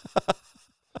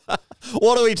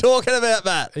 What are we talking about,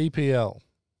 Matt? EPL.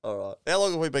 All right. How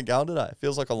long have we been going today?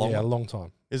 Feels like a long one. a long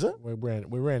time. Is it? We're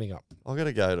rounding up. I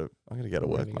gotta go to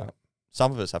work, mate. Up.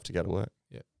 Some of us have to go to work.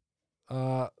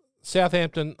 Yeah.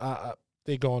 Southampton,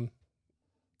 they're gone.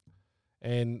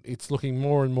 And it's looking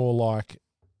more and more like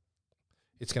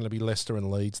it's going to be Leicester and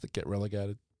Leeds that get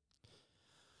relegated.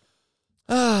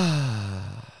 Yeah.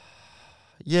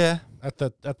 At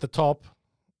the top.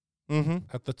 Mm-hmm.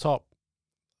 At the top,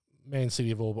 Man City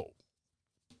have all but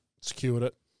secured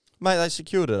it. Mate, they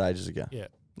secured it ages ago. Yeah.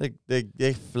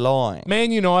 They're flying.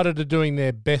 Man United are doing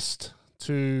their best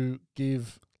to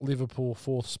give Liverpool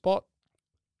fourth spot.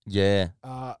 Yeah.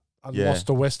 Lost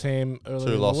to West Ham earlier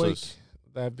 2 in losses.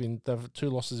 the week. They've 2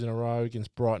 losses in a row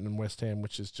against Brighton and West Ham,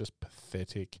 which is just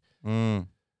pathetic. Mm.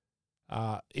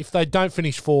 If they don't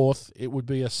finish fourth, it would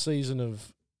be a season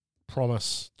of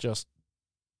promise just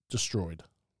destroyed.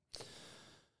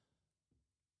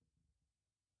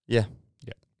 Yeah.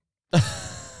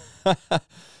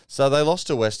 So they lost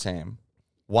to West Ham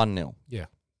 1-0. Yeah.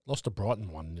 Lost to Brighton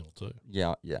 1-0 too.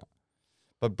 Yeah.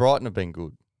 But Brighton have been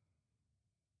good.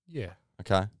 Yeah.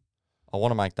 Okay. I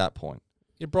want to make that point.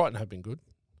 Yeah, Brighton have been good.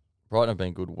 Brighton have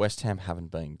been good. West Ham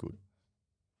haven't been good.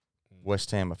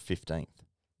 West Ham are 15th.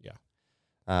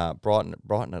 Yeah. Brighton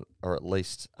are at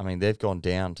least, I mean, they've gone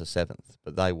down to 7th,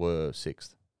 but they were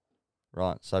 6th.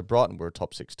 Right. So Brighton were a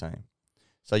top 6 team.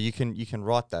 So you can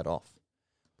write that off.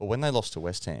 But when they lost to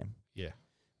West Ham, yeah,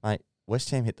 mate,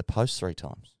 West Ham hit the post 3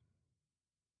 times.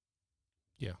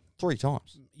 Yeah. 3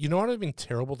 times. United have been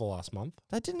terrible the last month.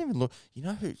 They didn't even look. You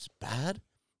know who's bad?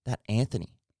 That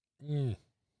Anthony. Mm.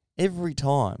 Every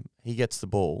time he gets the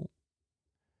ball,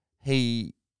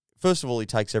 first of all, he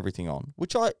takes everything on,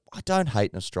 which I don't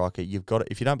hate in a striker. You've got to,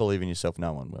 if you don't believe in yourself,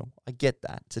 no one will. I get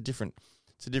that. It's a different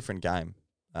game.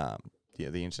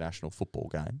 The international football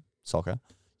game, soccer.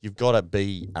 You've got to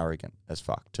be arrogant as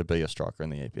fuck to be a striker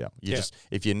in the EPL. Just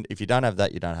if you don't have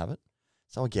that, you don't have it.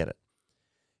 So I get it.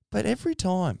 But every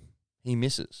time he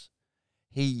misses,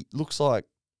 he looks like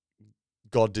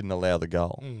God didn't allow the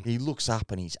goal. Mm. He looks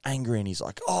up and he's angry and he's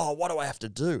like, "Oh, what do I have to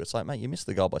do?" It's like, mate, you missed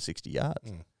the goal by 60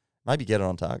 yards. Mm. Maybe get it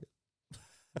on target.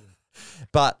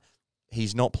 But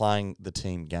he's not playing the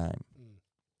team game. Mm.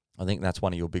 I think that's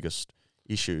one of your biggest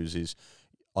issues is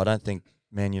I don't think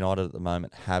Man United at the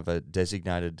moment have a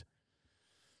designated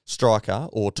striker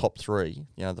or top 3,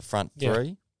 the front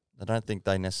 3. I don't think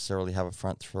they necessarily have a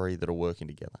front 3 that are working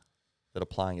together, that are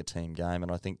playing a team game,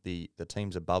 and I think the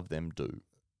teams above them do.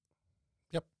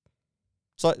 Yep.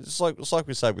 So it's like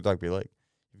we say with rugby league.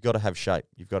 You've got to have shape,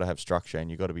 you've got to have structure, and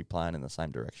you've got to be playing in the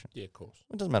same direction. Yeah, of course.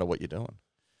 It doesn't matter what you're doing.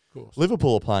 Of course.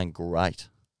 Liverpool are playing great.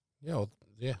 Yeah,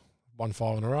 won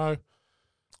 5 in a row.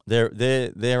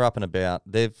 They're up and about.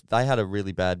 They had a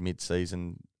really bad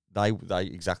mid-season. They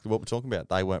exactly what we're talking about.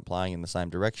 They weren't playing in the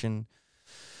same direction.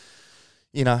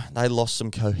 They lost some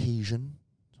cohesion.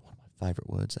 One of my favourite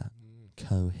words. That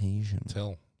cohesion.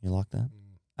 Tell you like that?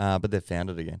 But they've found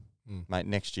it again, mate.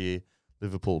 Next year,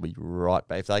 Liverpool will be right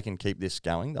back. If they can keep this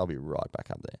going, they'll be right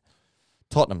back up there.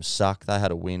 Tottenham suck. They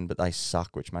had a win, but they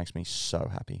suck, which makes me so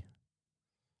happy.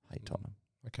 Hate Tottenham.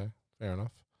 Okay, fair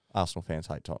enough. Arsenal fans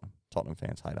hate Tottenham. Tottenham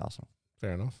fans hate Arsenal.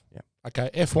 Fair enough. Yeah. Okay,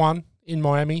 F1 in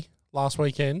Miami last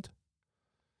weekend.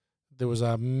 There was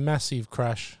a massive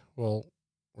crash. Well,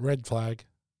 red flag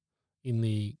in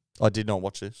the... I did not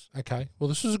watch this. Okay. Well,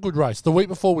 this was a good race. The week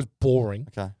before was boring.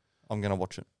 Okay. I'm going to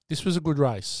watch it. This was a good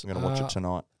race. I'm going to watch it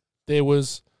tonight.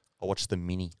 I'll watch the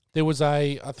mini. There was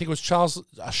I think it was Charles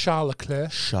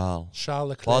Leclerc. Charles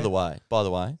Leclerc. By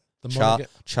the way,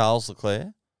 Charles Leclerc,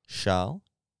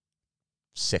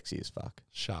 sexy as fuck.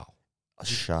 Charles.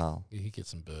 Yeah, he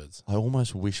gets some birds. I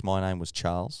almost wish my name was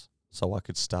Charles, so I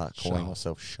could start calling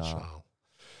myself Charles.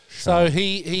 So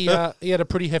he had a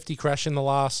pretty hefty crash in the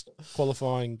last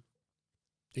qualifying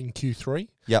in Q3.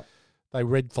 Yep. They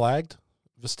red flagged.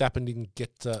 Verstappen didn't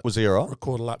get was he all right?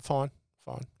 Record a lap. Fine.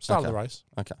 fine. Started Okay. the race.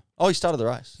 Okay. Oh, he started the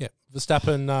race. Yeah.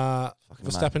 Verstappen Fucking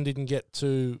Verstappen didn't get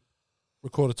to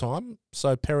record a time,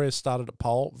 so Perez started at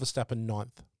pole, Verstappen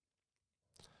 9th.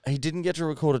 He didn't get to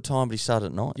record a time, but he started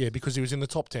at 9. Yeah, because he was in the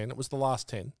top 10. It was the last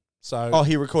 10. So Oh,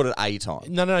 he recorded a time.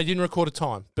 No, he didn't record a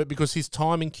time, but because his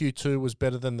time in Q2 was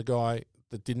better than the guy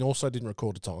that didn't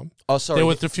record a time. Oh, sorry. There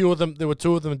were a few of them. There were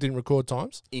 2 of them that didn't record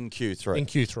times In Q3. in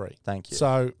Q3. Thank you.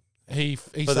 So he for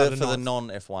started the 9th.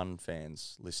 non-F1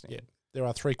 fans listening, Yeah. There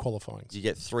are 3 qualifying, you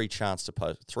get 3 chances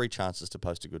to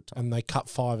post a good time. and they cut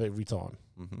 5 every time.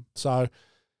 Mm-hmm. So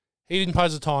he didn't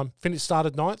pose a time.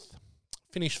 Started 9th,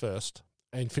 finished first,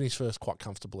 and finished first quite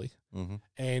comfortably. Mm-hmm.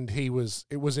 And it was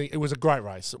a great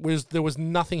race. There was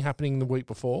nothing happening the week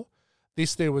before.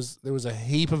 There was a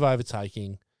heap of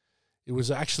overtaking. It was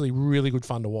actually really good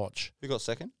fun to watch. Who got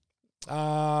second?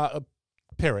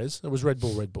 Perez. It was Red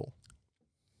Bull.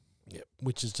 Yep,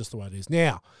 which is just the way it is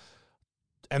now.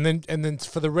 And then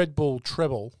for the Red Bull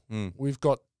treble, we've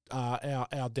got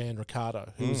our Dan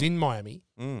Ricciardo, who was in Miami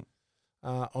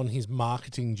on his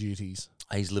marketing duties.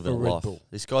 He's living a for Red life. Bull.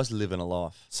 This guy's living a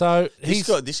life. So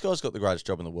This guy's got the greatest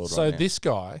job in the world so right now. this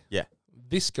guy, Yeah.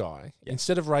 Yeah.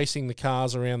 Instead of racing the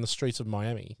cars around the streets of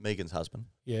Miami, Megan's husband.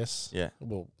 yes, Yeah.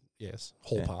 well, yes,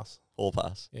 hall Yeah. pass, All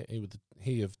pass. yeah,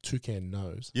 he of toucan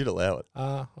nose, You'd allow it.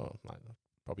 oh, mate,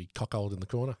 probably cockhold in the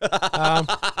corner.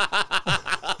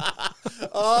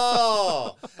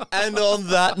 Oh, and on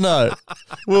that note,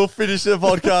 we'll finish the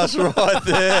podcast right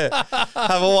there.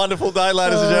 Have a wonderful day,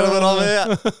 ladies and gentlemen. I'm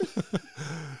out.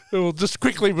 Well, just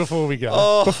quickly before we go,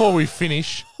 Oh. before we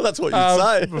finish, That's what you'd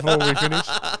say. before we finish,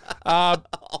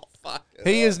 Fuck it.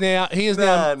 he is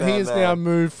now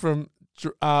moved from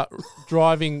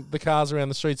driving the cars around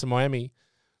the streets of Miami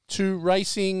to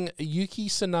racing Yuki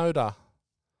Tsunoda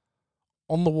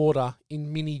on the water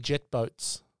in mini jet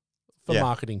boats for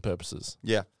marketing purposes.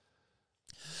 Yeah.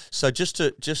 So just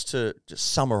to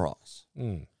summarise,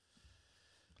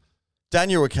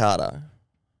 Daniel Ricciardo,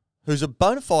 who's a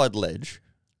bona fide ledge,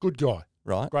 Good guy.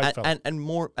 right? Great fella.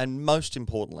 And most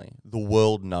importantly, the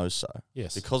world knows so.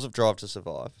 Yes. Because of Drive to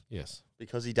Survive, Yes.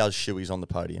 because he does shoeies on the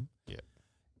podium. Yeah.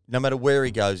 No matter where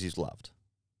he goes, he's loved.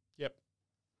 Yep.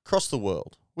 Across the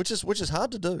world, which is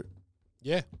hard to do.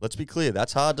 Yeah. Let's be clear,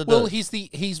 that's hard to Well, do.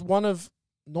 he's one of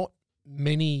not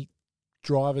many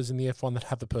drivers in the F1 that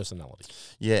have the personality.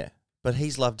 Yeah. But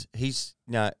he's loved.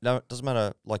 No, it doesn't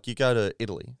matter. Like, you go to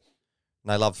Italy,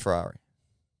 and they love Ferrari,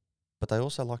 but they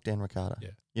also like Dan Ricciardo. Yeah.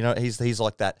 You know, he's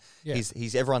like that. Yeah.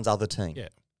 He's everyone's other team. Yeah.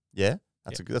 Yeah.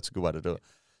 That's a good way to do it.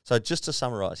 So just to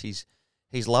summarise,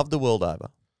 he's loved the world over.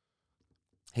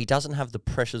 He doesn't have the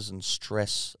pressures and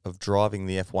stress of driving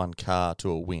the F1 car to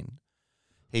a win.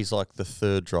 He's like the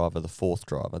 3rd driver, the 4th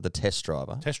driver, the test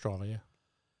driver. Test driver, yeah.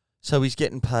 So he's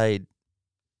getting paid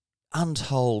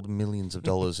untold millions of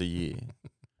dollars a year.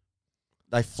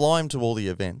 They fly him to all the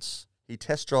events. He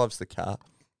test drives the car,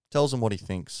 tells them what he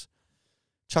thinks,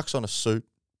 chucks on a suit,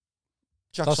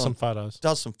 Does some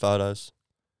photos.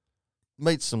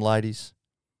 Meets some ladies,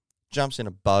 jumps in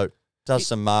a boat, does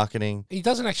some marketing, He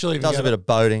doesn't actually even does a bit of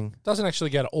boating, doesn't actually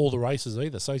go to all the races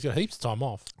either, so he's got heaps of time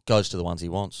off. goes to the ones he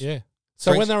wants. Yeah.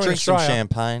 So when they're in drinks some Australia,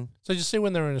 champagne. so you see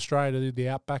when they're in Australia, they did the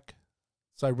Outback.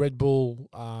 So Red Bull,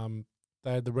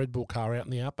 they had the Red Bull car out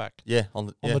in the Outback Yeah, on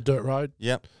the dirt road,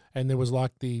 Yep. and there was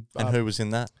like the And who was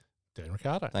in that? Dan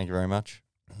Ricciardo, Thank you very much.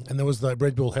 and there was the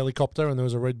Red Bull helicopter, and there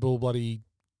was a Red Bull bloody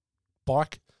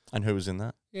bike. And who was in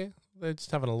that? Yeah, they're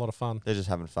just having a lot of fun. They're just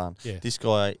having fun. Yeah. This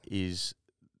guy is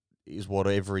what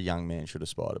every young man should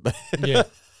aspire to be. Yeah,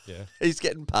 yeah. He's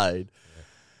getting paid. Yeah.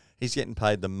 He's getting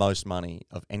paid the most money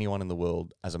of anyone in the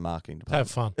world as a marketing department.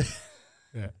 Have fun.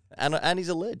 Yeah, And he's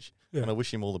a ledge. Yeah. And I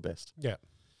wish him all the best. yeah.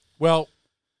 Well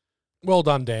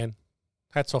done, Dan.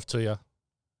 Hats off to you.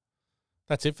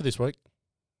 That's it for this week.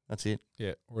 That's it.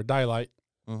 Yeah, we're a day late.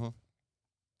 Mm-hmm.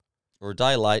 We're a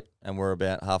day late and we're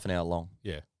about half an hour long.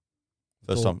 Yeah.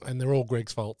 First time. And they're all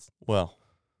Greg's faults. Well,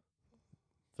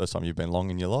 first time you've been long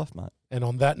in your life, mate. And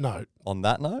on that note. On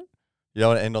that note, you don't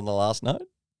want to end on the last note?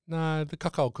 No, the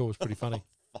cuckold call was pretty funny.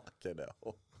 Fucking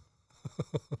hell.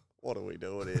 What are we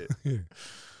doing here? Yeah.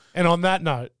 And on that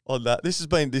note. On that, this has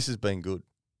been good.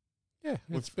 Yeah,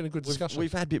 it's been a good discussion.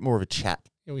 We've had a bit more of a chat.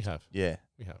 Yeah, we have. Yeah.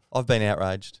 We have. I've been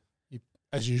outraged.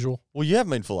 As usual. Well, you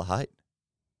haven't been full of hate.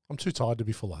 I'm too tired to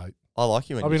be full of hate. I like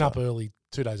you when I've you're been up tired. early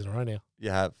 2 days in a row now. You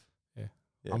have.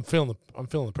 Yeah. I'm feeling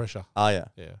the pressure. Oh, yeah.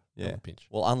 Yeah. Yeah. On the pinch.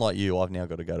 Well, unlike you, I've now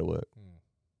got to go to work.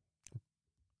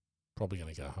 Probably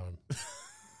going to go home.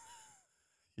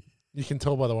 You can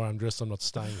tell by the way I'm dressed I'm not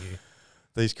staying here.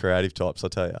 These creative types, I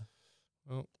tell you.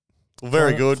 Well,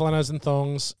 Very good. Flannels and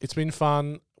thongs. It's been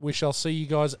fun. We shall see you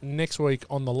guys next week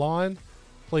on The Line.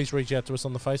 please reach out to us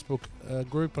on the Facebook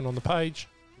group and on the page.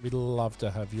 We'd love to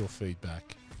have your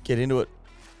feedback. Get into it.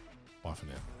 Bye for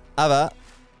now. Ava.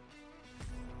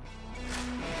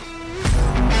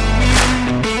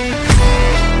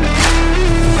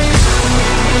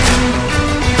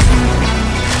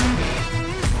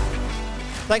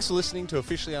 Thanks for listening to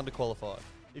Officially Underqualified.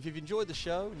 If you've enjoyed the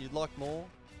show and you'd like more,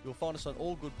 you'll find us on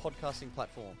all good podcasting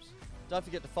platforms. Don't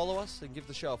forget to follow us and give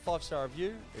the show a 5-star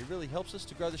review. It really helps us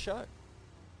to grow the show.